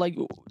 but like,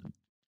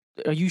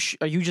 are you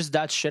just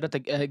that shit at the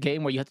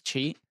game where you have to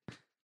cheat?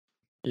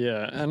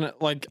 yeah, and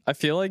like I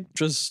feel like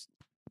just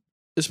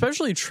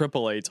especially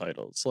AAA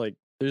titles, like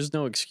there's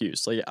no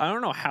excuse. Like I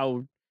don't know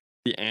how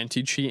the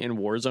anti-cheat in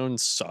Warzone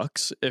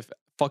sucks if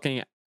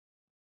fucking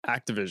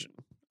Activision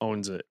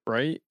owns it,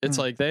 right? It's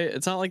Mm. like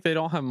it's not like they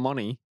don't have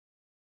money.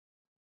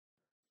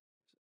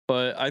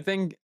 But I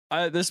think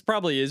this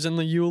probably is in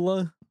the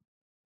EULA,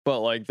 but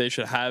like they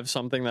should have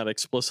something that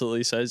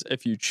explicitly says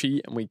if you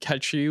cheat and we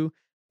catch you,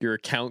 your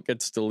account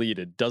gets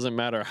deleted. Doesn't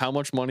matter how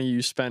much money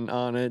you spent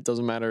on it,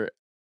 doesn't matter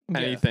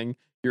anything.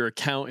 Your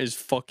account is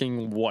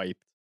fucking wiped.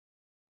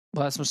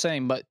 Well, that's what I'm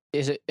saying. But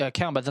is it an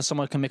account? But then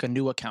someone can make a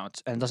new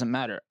account, and it doesn't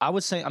matter. I'm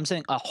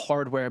saying a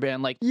hardware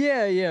ban, like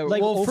Yeah.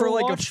 Like well, for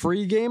like a Overwatch?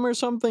 free game or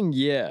something,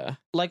 yeah.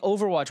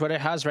 Overwatch, what it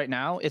has right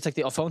now. It's like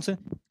the phone thing.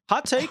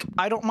 Hot take.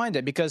 I don't mind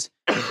it because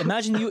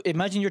imagine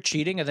you're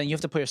cheating, and then you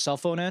have to put your cell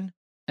phone in,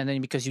 and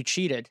then because you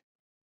cheated,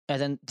 and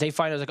then they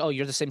find out like, oh,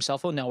 you're the same cell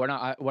phone. No, we're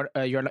not.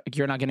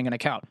 You're not getting an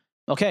account.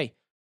 Okay,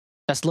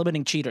 that's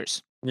limiting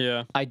cheaters.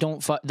 Yeah. I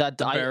don't that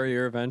The I,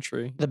 barrier of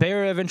entry. the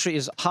barrier of entry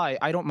is high.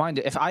 I don't mind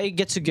it. If I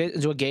get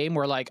into a game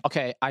where like,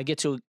 okay,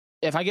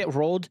 if I get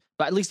rolled,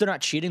 but at least they're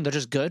not cheating, they're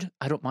just good.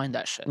 I don't mind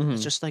that shit. Mhm.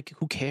 It's just like,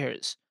 who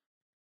cares?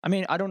 I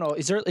mean, I don't know.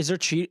 Is there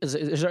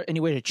there any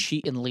way to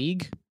cheat in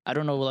League? I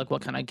don't know like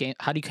what kind of game.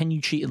 Can you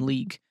cheat in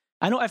League?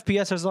 I know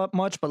FPS has not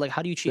much, but like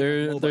how do you cheat?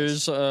 in MOBAs?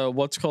 There's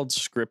what's called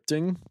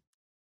scripting,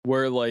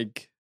 where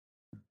like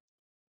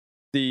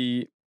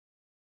the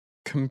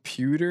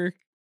computer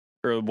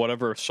or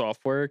whatever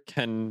software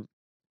can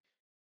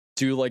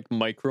do like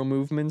micro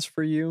movements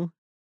for you.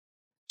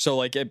 So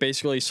like it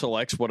basically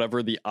selects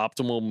whatever the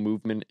optimal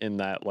movement in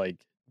that like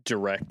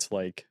direct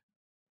like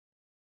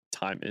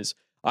time is.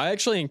 I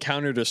actually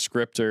encountered a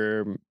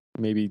scripter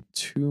maybe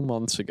 2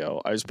 months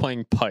ago. I was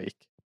playing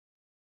Pike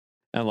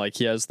and like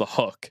he has the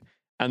hook.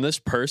 And this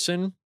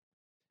person,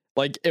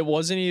 like it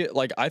wasn't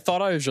like I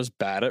thought I was just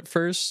bad at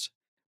first,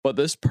 but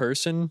this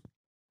person,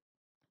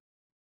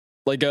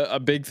 like a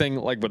big thing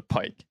like with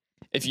Pike.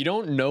 If you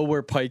don't know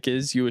where Pike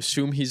is, you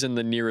assume he's in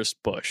the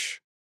nearest bush.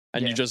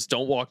 And Yeah. you just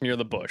don't walk near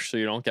the bush so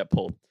you don't get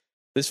pulled.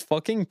 This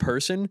fucking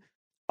person,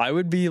 I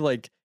would be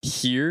like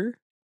here,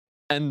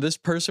 and this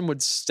person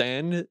would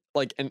stand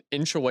like an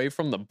inch away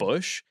from the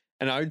bush,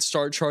 and I would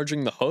start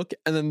charging the hook,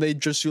 and then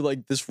they'd just do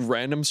like this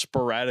random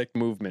sporadic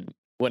movement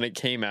when it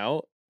came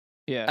out,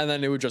 Yeah. and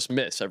then it would just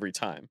miss every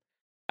time.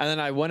 And then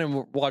I went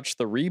and watched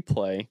the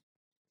replay,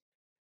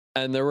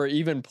 and there were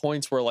even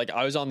points where like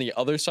I was on the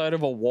other side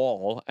of a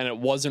wall and it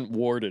wasn't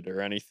warded or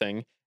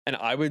anything, and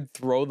I would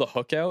throw the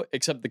hook out,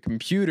 except the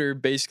computer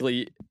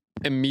basically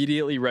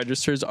immediately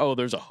registers, oh,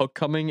 there's a hook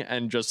coming,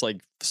 and just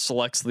like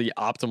selects the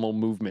optimal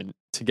movement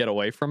to get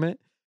away from it.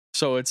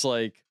 So it's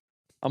like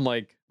I'm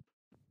like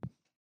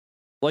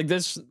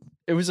this,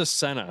 it was a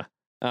Senna.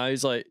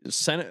 He's like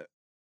Senna,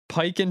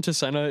 Pike into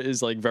Senna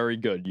is like very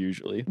good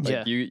usually.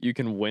 Like Yeah. you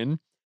can win.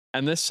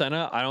 And this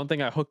Senna, I don't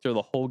think I hooked her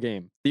the whole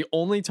game. The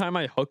only time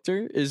I hooked her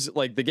is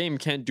like the game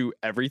can't do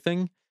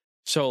everything.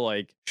 So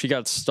like she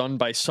got stunned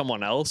by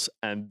someone else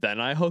and then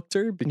I hooked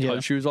her because Yeah.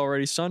 she was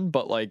already stunned,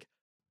 but like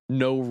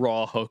no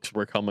raw hooks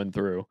were coming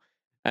through.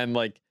 And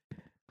like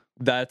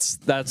that's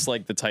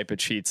like the type of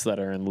cheats that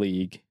are in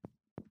League.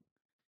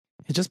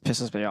 It just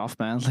pisses me off,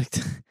 man. Like,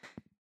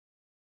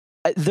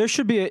 there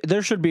should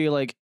be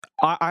like,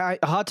 I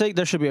hot take.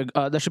 There should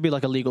be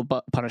like a legal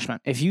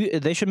punishment.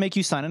 They should make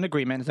you sign an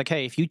agreement. It's like,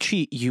 hey, if you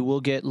cheat, you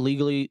will get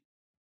legally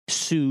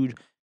sued.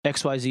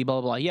 XYZ, blah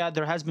blah blah. Yeah,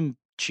 there has been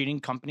cheating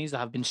companies that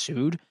have been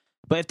sued,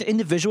 but if the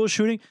individual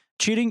is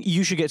cheating,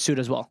 you should get sued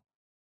as well.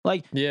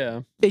 Like,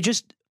 Yeah. it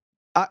just,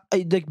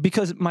 like,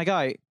 because my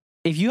guy,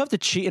 if you have to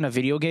cheat in a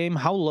video game,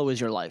 how low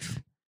is your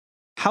life?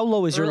 How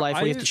low is your life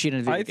when you have to cheat in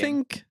a video game? I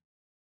think,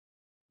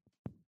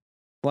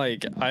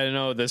 like, I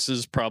know this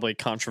is probably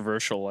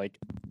controversial, like,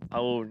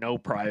 oh, no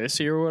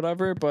privacy or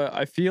whatever, but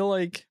I feel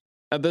like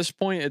at this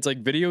point, it's like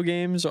video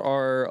games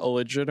are a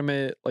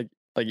legitimate, like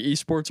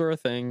esports are a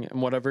thing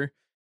and whatever.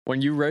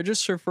 When you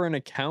register for an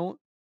account,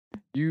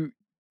 you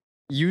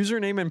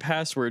username and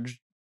password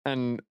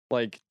and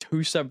like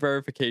 2-step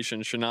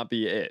verification should not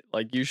be it.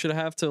 Like, you should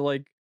have to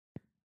like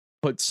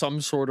put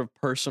some sort of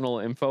personal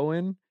info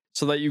in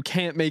so that you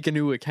can't make a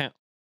new account.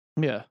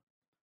 Yeah.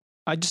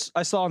 I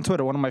saw on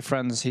Twitter one of my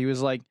friends, he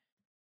was like,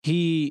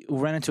 he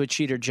ran into a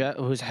cheater jet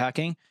who was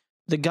hacking.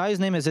 The guy's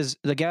name,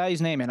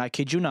 and I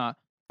kid you not,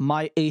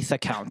 my 8th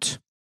account.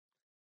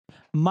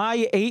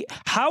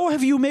 How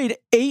have you made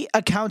 8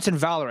 accounts in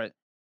Valorant?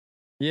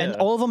 Yeah. And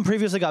all of them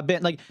previously got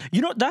banned. Like,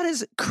 that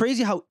is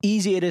crazy how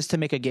easy it is to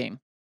make a game.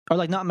 Or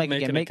like not make a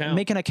game,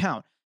 make an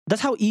account.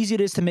 That's how easy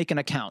it is to make an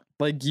account.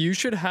 Like, you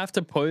should have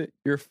to put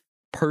your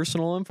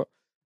personal info,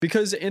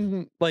 because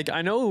in like,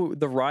 I know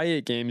the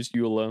Riot Games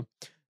EULA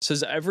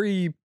says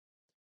every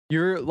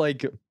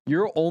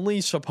you're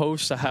only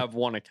supposed to have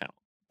one account.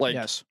 Like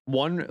yes.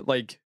 one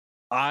like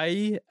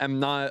I am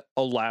not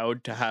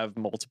allowed to have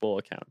multiple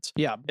accounts.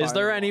 Yeah. Is by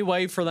there law. any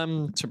way for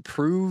them to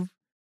prove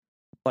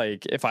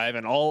like if I have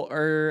an alt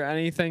or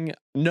anything?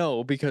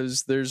 No,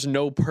 because there's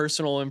no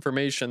personal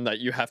information that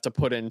you have to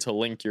put in to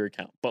link your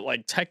account. But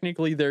like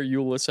technically their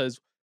EULA says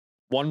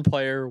one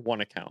player,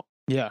 one account,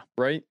 Yeah.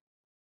 right?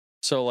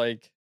 So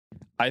like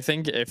I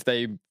think if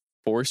they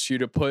force you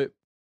to put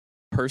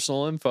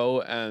personal info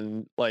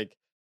and like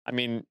I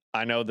mean,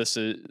 I know this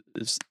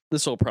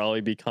will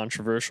probably be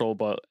controversial,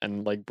 but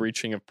and like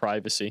breaching of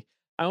privacy.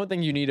 I don't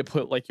think you need to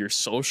put like your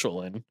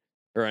social in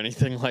or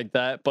anything like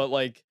that, but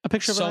like A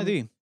picture of an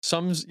ID.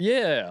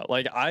 yeah,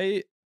 like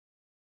I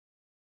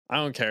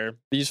don't care.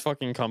 These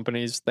fucking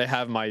companies, they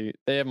have my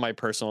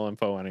personal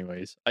info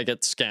anyways. I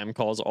get scam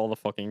calls all the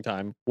fucking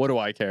time. What do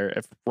I care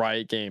if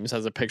Riot Games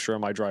has a picture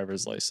of my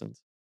driver's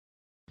license?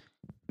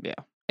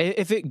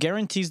 If it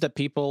guarantees that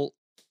people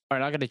are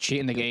not going to cheat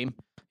in the game,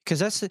 because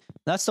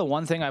that's the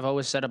one thing I've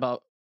always said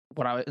about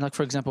what I like.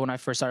 For example, when I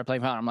first started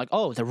playing Valorant, I'm like,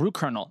 oh, the root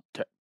kernel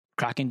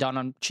cracking down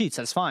on cheats.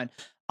 That's fine.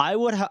 I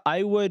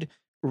would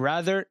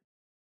rather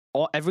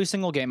every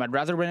single game. I'd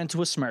rather run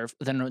into a Smurf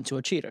than run into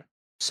a cheater.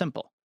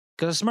 Simple.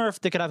 Because a Smurf,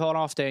 they could have an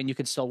off day and you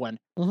could still win.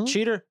 Mhm.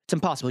 Cheater, it's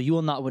impossible. You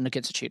will not win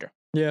against a cheater.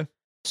 Yeah.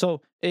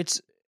 So it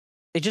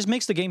just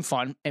makes the game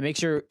fun. It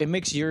makes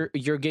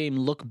your game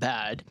look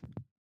bad.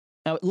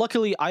 Now,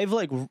 luckily, I've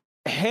like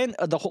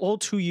the whole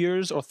 2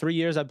 years or 3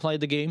 years I've played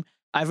the game,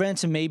 I've ran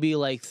into maybe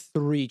like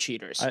 3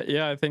 cheaters.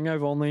 I think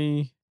I've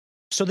only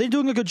So they're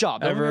doing a good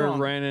job. Don't get me ever wrong.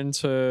 ran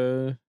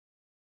into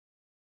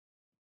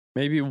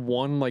maybe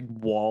one like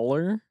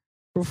Waller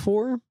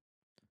before,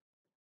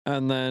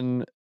 and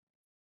then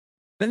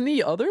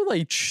the other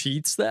like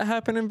cheats that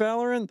happen in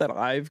Valorant that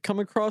I've come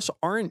across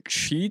aren't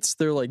cheats.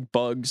 They're like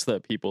bugs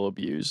that people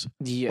abuse.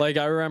 Yeah. Like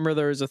I remember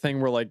there was a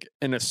thing where like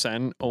in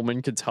Ascent,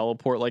 Omen could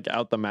teleport like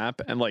out the map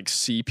and like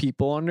see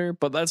people under,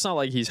 but that's not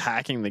like he's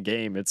hacking the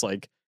game. It's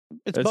like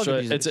it's bug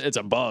abusers. it's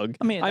a bug.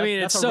 I mean,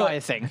 it's that's still a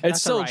Riot thing. it's That's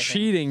a still Riot thing.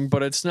 cheating,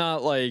 but it's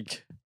not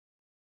like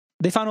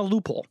They found a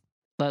loophole.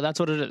 That's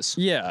what it is.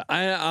 yeah.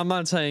 I'm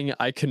not saying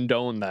I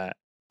condone that.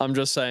 I'm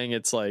just saying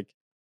it's like,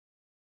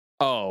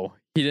 oh,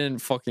 he didn't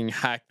fucking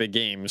hack the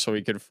game so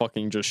he could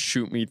fucking just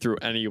shoot me through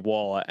any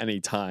wall at any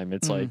time.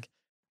 It's Mhm. like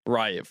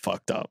Riot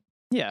fucked up.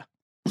 Yeah.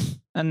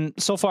 And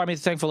so far, I mean,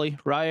 thankfully,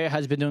 Riot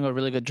has been doing a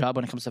really good job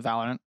when it comes to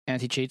Valorant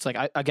anti-cheats. Like,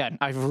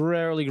 I've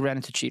rarely ran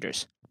into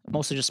cheaters,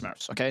 mostly just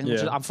Smurfs. Okay,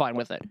 Yeah. I'm fine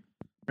with it,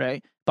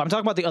 right? But I'm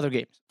talking about the other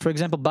games. For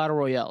example, battle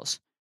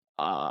royales.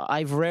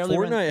 I've rarely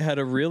Fortnite had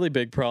a really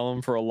big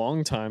problem for a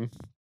long time.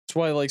 That's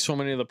why like so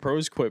many of the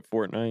pros quit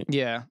Fortnite.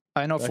 Yeah,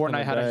 I know Back in Fortnite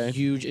the had a day.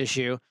 huge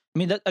issue. I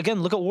mean, that,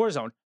 again, look at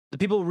Warzone.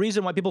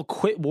 Reason why people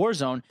quit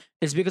Warzone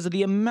is because of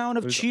the amount It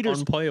of was cheaters.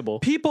 unplayable.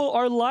 People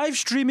are live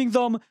streaming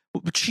them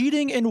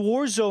cheating in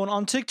Warzone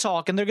on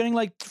TikTok, and they're getting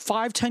like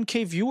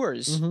 10K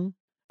viewers, Mhm.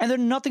 and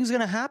then nothing's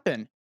gonna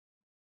happen.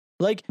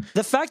 Like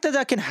the fact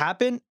that can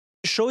happen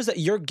shows that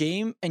your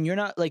game and you're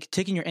not like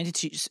taking your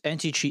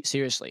anti-cheat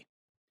seriously.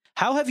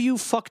 How have you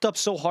fucked up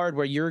so hard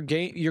where your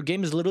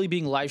game is literally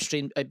being live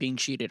streamed at being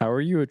cheated? How are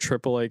you a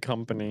AAA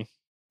company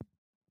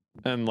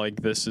and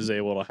like this is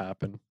able to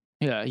happen?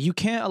 Yeah, you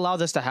can't allow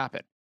this to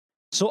happen.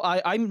 So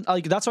I'm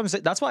like, that's what I'm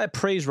saying. That's why I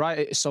praise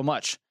Riot so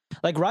much.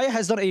 Like Riot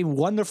has done a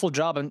wonderful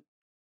job in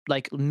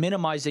like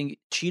minimizing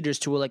cheaters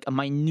to like a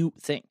minute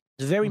thing.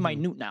 It's very Mhm.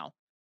 minute now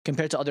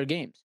compared to other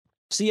games.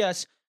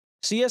 CS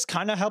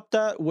kind of helped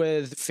that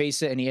with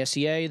Face It and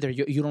ESEA. There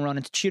you don't run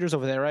into cheaters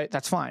over there, right?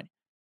 That's fine.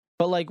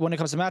 But like when it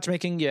comes to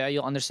matchmaking, yeah,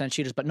 you'll understand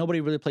cheaters. But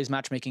nobody really plays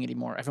matchmaking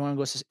anymore. Everyone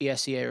goes to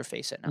ESEA or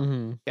Face It now.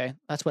 Mhm. Okay,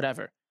 that's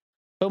whatever.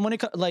 But when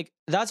it like,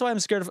 that's why I'm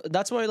scared of.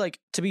 That's why, like,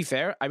 to be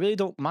fair, I really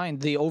don't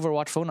mind the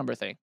Overwatch phone number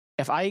thing.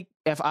 If I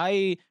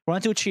run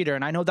into a cheater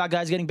and I know that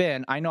guy's getting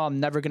banned, I know I'm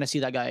never gonna see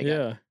that guy again.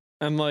 Yeah.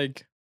 And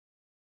like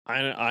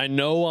I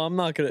know I'm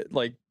not gonna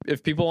like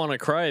if people want to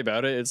cry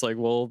about it, it's like,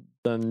 well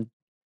then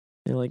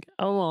you're like,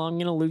 oh well, I'm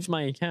gonna lose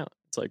my account.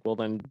 It's like, well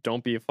then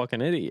don't be a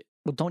fucking idiot.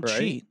 Well, don't Right?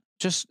 cheat.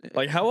 Just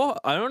Like how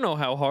I don't know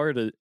how hard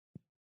it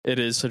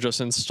is to just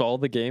install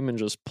the game and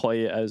just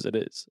play it as it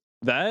is.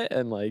 That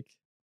and like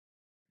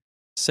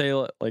say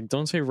like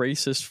don't say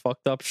racist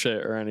fucked up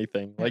shit or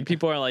anything. Like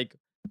people are like,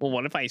 well,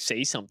 what if I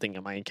say something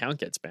and my account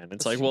gets banned?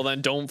 It's like, well,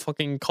 then don't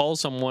fucking call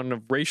someone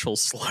a racial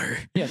slur.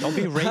 yeah, don't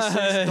be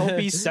racist, don't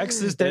be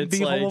sexist, don't It's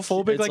be like-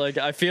 homophobic. It's like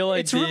I feel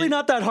like it's really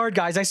not that hard,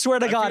 guys. I swear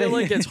to God. I feel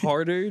like it's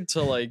harder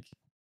to like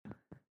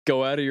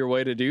go out of your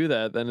way to do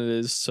that than it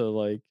is to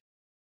like.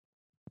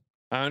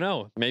 I don't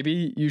know.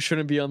 Maybe you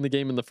shouldn't be on the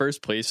game in the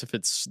first place if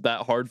it's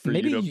that hard for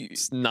Maybe you to you-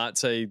 not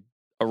say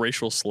a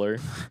racial slur.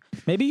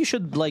 Maybe you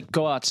should like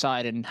go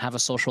outside and have a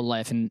social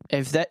life. And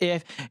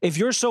if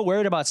you're so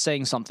worried about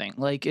saying something,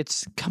 like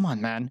come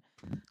on, man.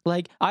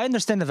 Like I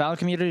understand the Valorant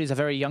community is a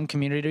very young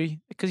community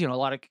because a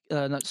lot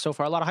of so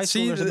far a lot of high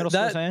schoolers and middle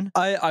schoolers in.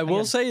 I will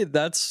Again. say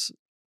that's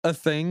a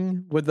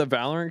thing with the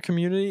Valorant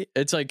community.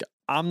 It's like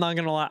I'm not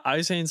gonna lie. I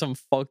was saying some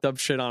fucked up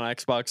shit on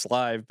Xbox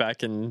Live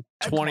back in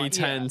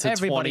 2010 to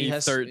Everybody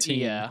 2013.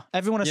 Yeah,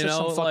 everyone has You said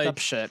some know, fucked up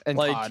shit in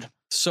like, COD.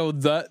 So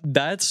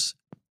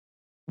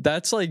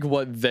that's like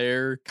what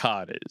their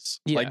COD is.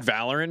 Yeah. Like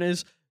Valorant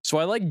is. So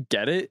I like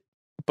get it,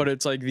 but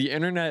it's like the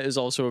internet is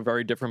also a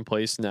very different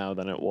place now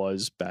than it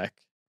was back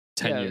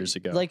 10 years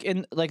ago.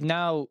 Like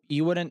now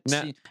you wouldn't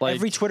see like-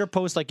 every Twitter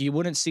post, like you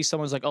wouldn't see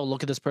someone's like, oh,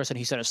 look at this person,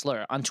 he said a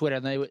slur on Twitter,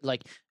 and they would,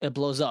 like, it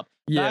blows up.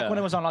 Back when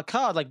it was on like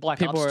COD, like Black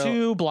People Ops are-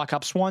 2, Black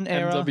Ops 1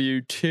 era,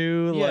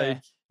 MW2, Yeah.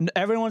 like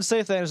everyone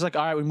say things like,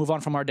 all right, we move on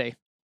from our day.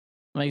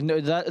 Like no,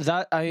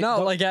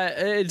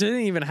 it didn't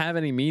even have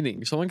any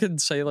meaning. Someone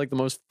could say like the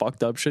most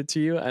fucked up shit to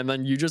you, and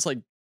then you just like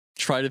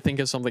try to think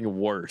of something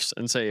worse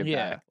and say it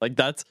back. Like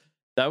that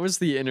was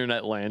the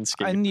internet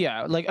landscape. And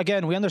yeah, like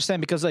again, we understand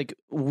because like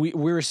we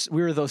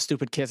were those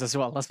stupid kids as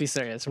well. Let's be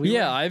serious.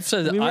 I've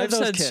said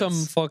those some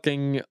kids.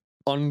 fucking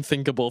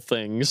unthinkable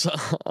things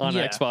on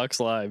Yeah. Xbox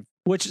Live.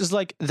 Which is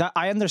like that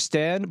I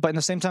understand, but in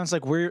the same time, it's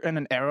like we're in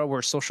an era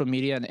where social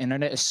media and the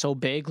internet is so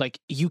big, like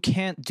you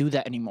can't do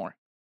that anymore.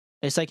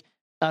 It's like,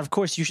 of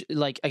course, you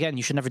like again,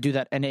 you should never do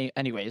that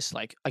anyways.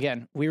 Like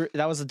again,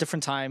 that was a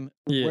different time.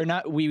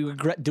 Yeah. We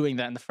regret doing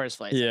that in the first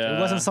place. Like, Yeah. it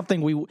wasn't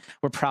something we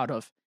were proud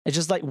of. It's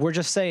just like we're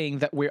just saying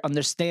that we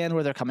understand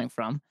where they're coming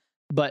from,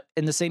 but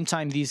in the same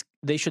time,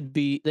 they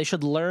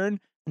should learn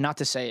not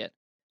to say it.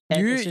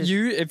 And it's just-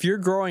 If you're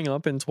growing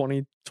up in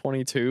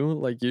 2022,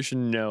 like you should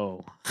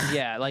know.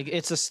 yeah, like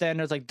it's a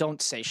standard. Like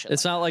don't say shit.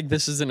 It's not like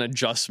this is an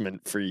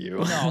adjustment for you.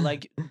 No,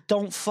 like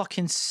don't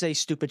fucking say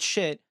stupid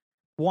shit.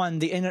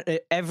 One,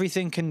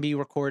 everything can be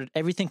recorded,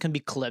 everything can be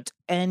clipped,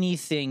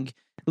 anything.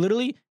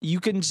 Literally, you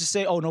can just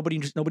say, "Oh,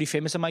 nobody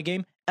famous in my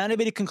game."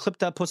 Anybody can clip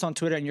that, post on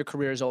Twitter, and your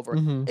career is over.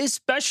 Mhm.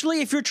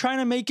 Especially if you're trying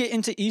to make it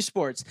into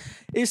esports.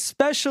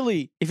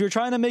 Especially if you're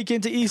trying to make it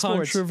into esports.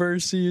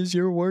 Controversy is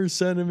your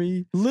worst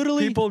enemy.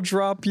 Literally, People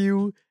drop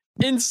you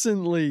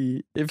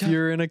instantly if God.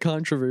 you're in a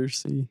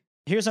controversy.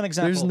 here's an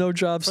example. There's no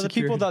job For the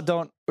security. people that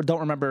don't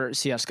remember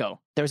CS:GO,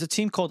 there was a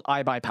team called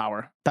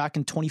iBuyPower back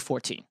in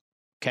 2014.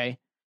 Okay,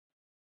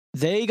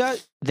 they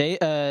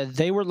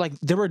were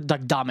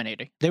like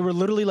dominating. They were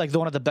literally like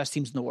one of the best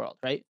teams in the world,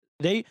 right?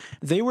 They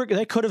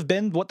could have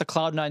been what the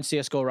Cloud9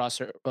 CS:GO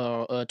roster,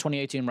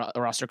 2018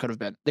 roster could have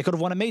been. They could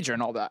have won a major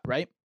and all that,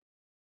 right?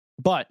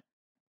 But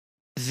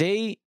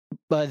they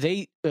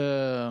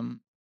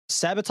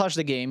sabotaged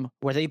the game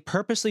where they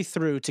purposely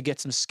threw to get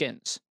some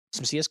skins,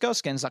 some CS:GO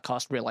skins that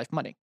cost real life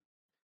money.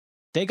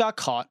 They got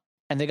caught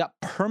and they got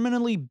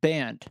permanently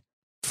banned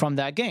from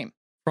that game,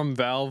 from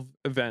Valve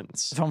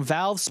events. from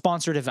Valve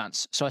sponsored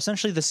events. So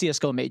essentially the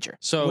CS:GO major,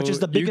 So which is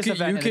the biggest you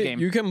event in the game.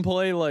 You can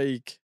play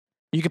like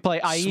You could play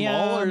IEM,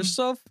 smaller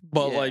stuff,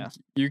 but yeah. like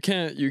you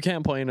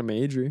can't play in a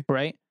major.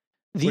 right?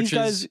 These Which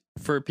guys, is,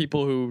 for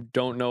people who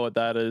don't know what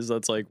that is,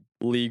 that's like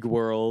League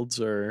Worlds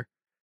or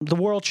the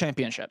World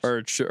Championships,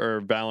 or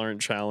Valorant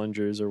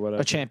Challengers or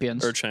whatever. or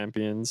champions. Or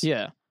champions.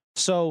 Yeah.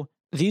 So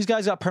these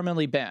guys got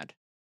permanently banned.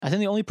 I think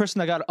the only person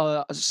that got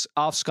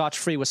off scotch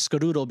free was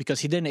Skadoodle because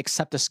he didn't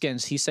accept the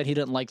skins. He said he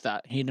didn't like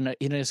that. He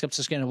didn't accept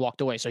the skin and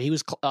walked away. So he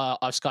was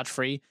off scotch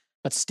free.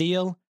 But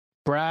Steel,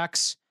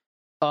 Brax,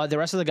 the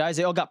rest of the guys,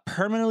 they all got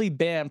permanently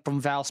banned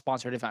from Valve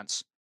sponsored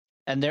events,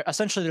 and their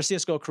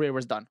CS:GO career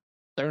was done.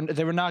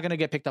 They were not going to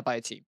get picked up by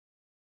a team,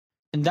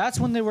 and that's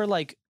when they were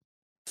like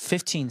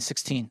 15,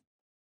 16.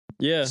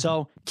 Yeah.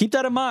 So keep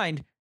that in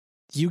mind.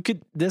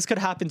 This could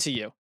happen to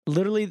you.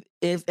 Literally,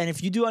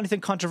 if you do anything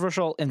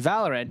controversial in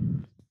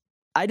Valorant,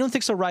 I don't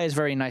think so. Riot is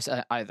very nice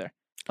either.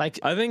 Like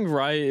I think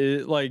Riot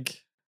is,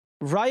 like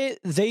Riot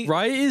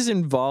is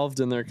involved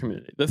in their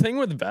community. The thing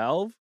with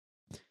Valve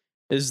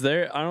is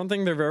I don't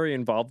think they're very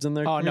involved in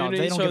their Oh, no, community.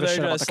 they don't so give a they're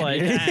shit about the just like,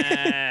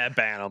 community.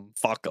 ban them,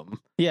 fuck them.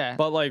 yeah,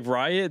 But like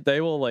Riot, they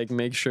will like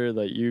make sure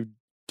that you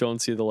don't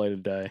see the light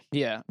of day.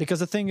 yeah. Because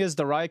the thing is,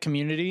 the Riot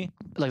community,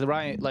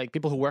 like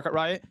people who work at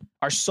Riot,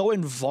 are so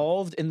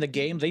involved in the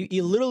game.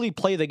 You literally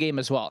play the game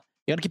as well.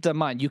 You gotta keep that in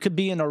mind. You could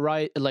be in a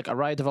Riot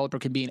developer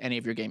could be in any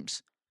of your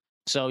games.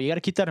 So you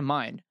gotta keep that in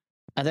mind.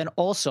 And then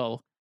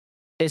also,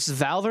 it's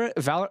Valve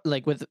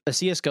like with a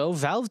CS:GO,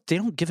 Valve, they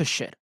don't give a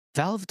shit.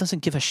 Valve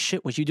doesn't give a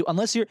shit what you do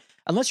unless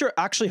you're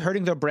actually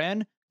hurting their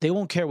brand. They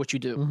won't care what you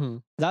do. Mm-hmm.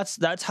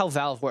 That's how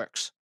Valve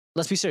works.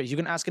 Let's be serious. You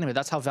can ask anybody.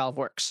 That's how Valve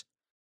works.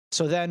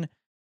 So then,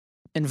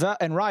 in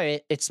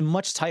Riot, it's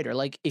much tighter.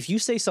 Like if you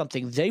say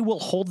something, they will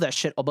hold that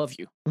shit above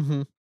you.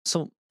 Mm-hmm.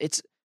 So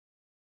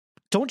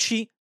don't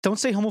cheat. Don't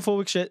say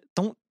homophobic shit.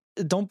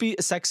 Don't be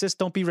sexist.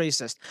 Don't be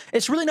racist.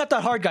 It's really not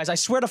that hard, guys. I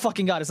swear to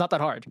fucking God, it's not that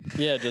hard.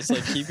 Yeah, just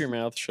like keep your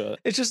mouth shut.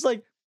 It's just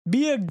like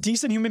be a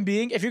decent human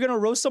being. If you're gonna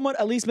roast someone,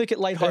 at least make it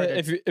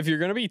lighthearted. If you're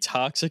gonna be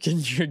toxic in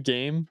your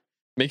game,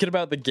 make it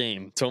about the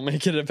game. Don't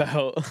make it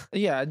about.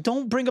 Yeah,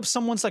 don't bring up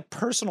someone's like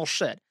personal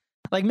shit.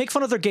 Like make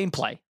fun of their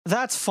gameplay.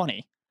 That's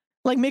funny.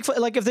 Like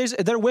like if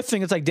they're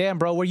whiffing, it's like, damn,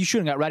 bro, where are you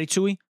shooting at,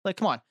 Ratatouille? Like,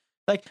 come on.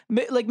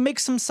 Like make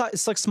some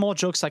like small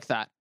jokes like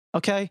that.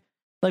 Okay.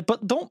 Like,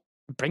 but don't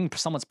bring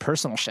someone's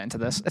personal shit into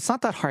this. It's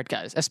not that hard,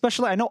 guys.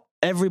 Especially, I know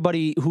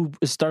everybody who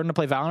is starting to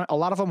play Valorant, a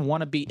lot of them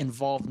want to be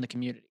involved in the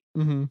community.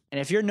 Mm-hmm. And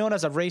if you're known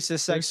as a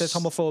racist, sexist,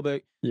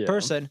 homophobic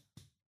person,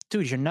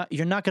 dude, you're not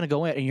going to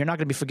go in and you're not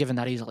going to be forgiven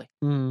that easily.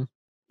 Mm.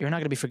 You're not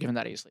going to be forgiven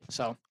that easily.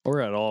 So,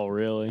 or at all,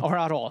 really. Or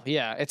at all.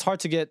 Yeah. It's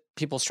hard to get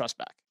people's trust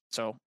back.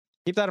 So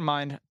keep that in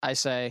mind. I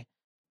say,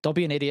 don't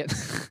be an idiot.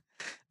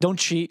 Don't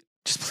cheat.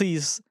 Just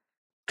please,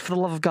 for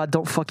the love of God,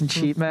 don't fucking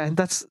cheat, man.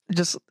 That's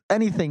just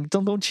anything.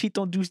 Don't cheat.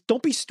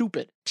 Don't be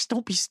stupid. Just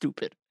don't be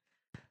stupid.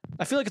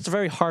 I feel like it's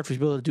very hard for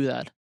people to do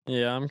that.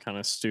 Yeah, I'm kind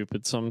of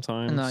stupid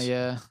sometimes. No,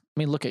 yeah. I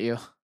mean, look at you.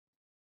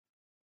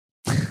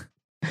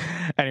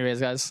 Anyways,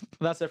 guys,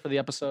 that's it for the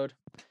episode.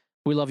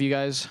 We love you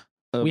guys.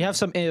 We have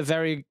some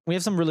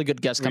really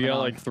good guests coming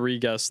on. We got like 3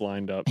 guests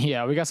lined up.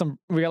 Yeah, we got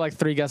like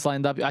 3 guests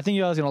lined up. I think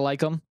you guys are gonna like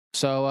them.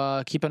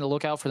 So keep on the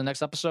lookout for the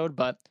next episode.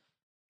 But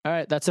all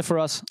right, that's it for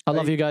us. I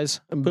love you guys.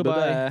 Bye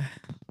bye.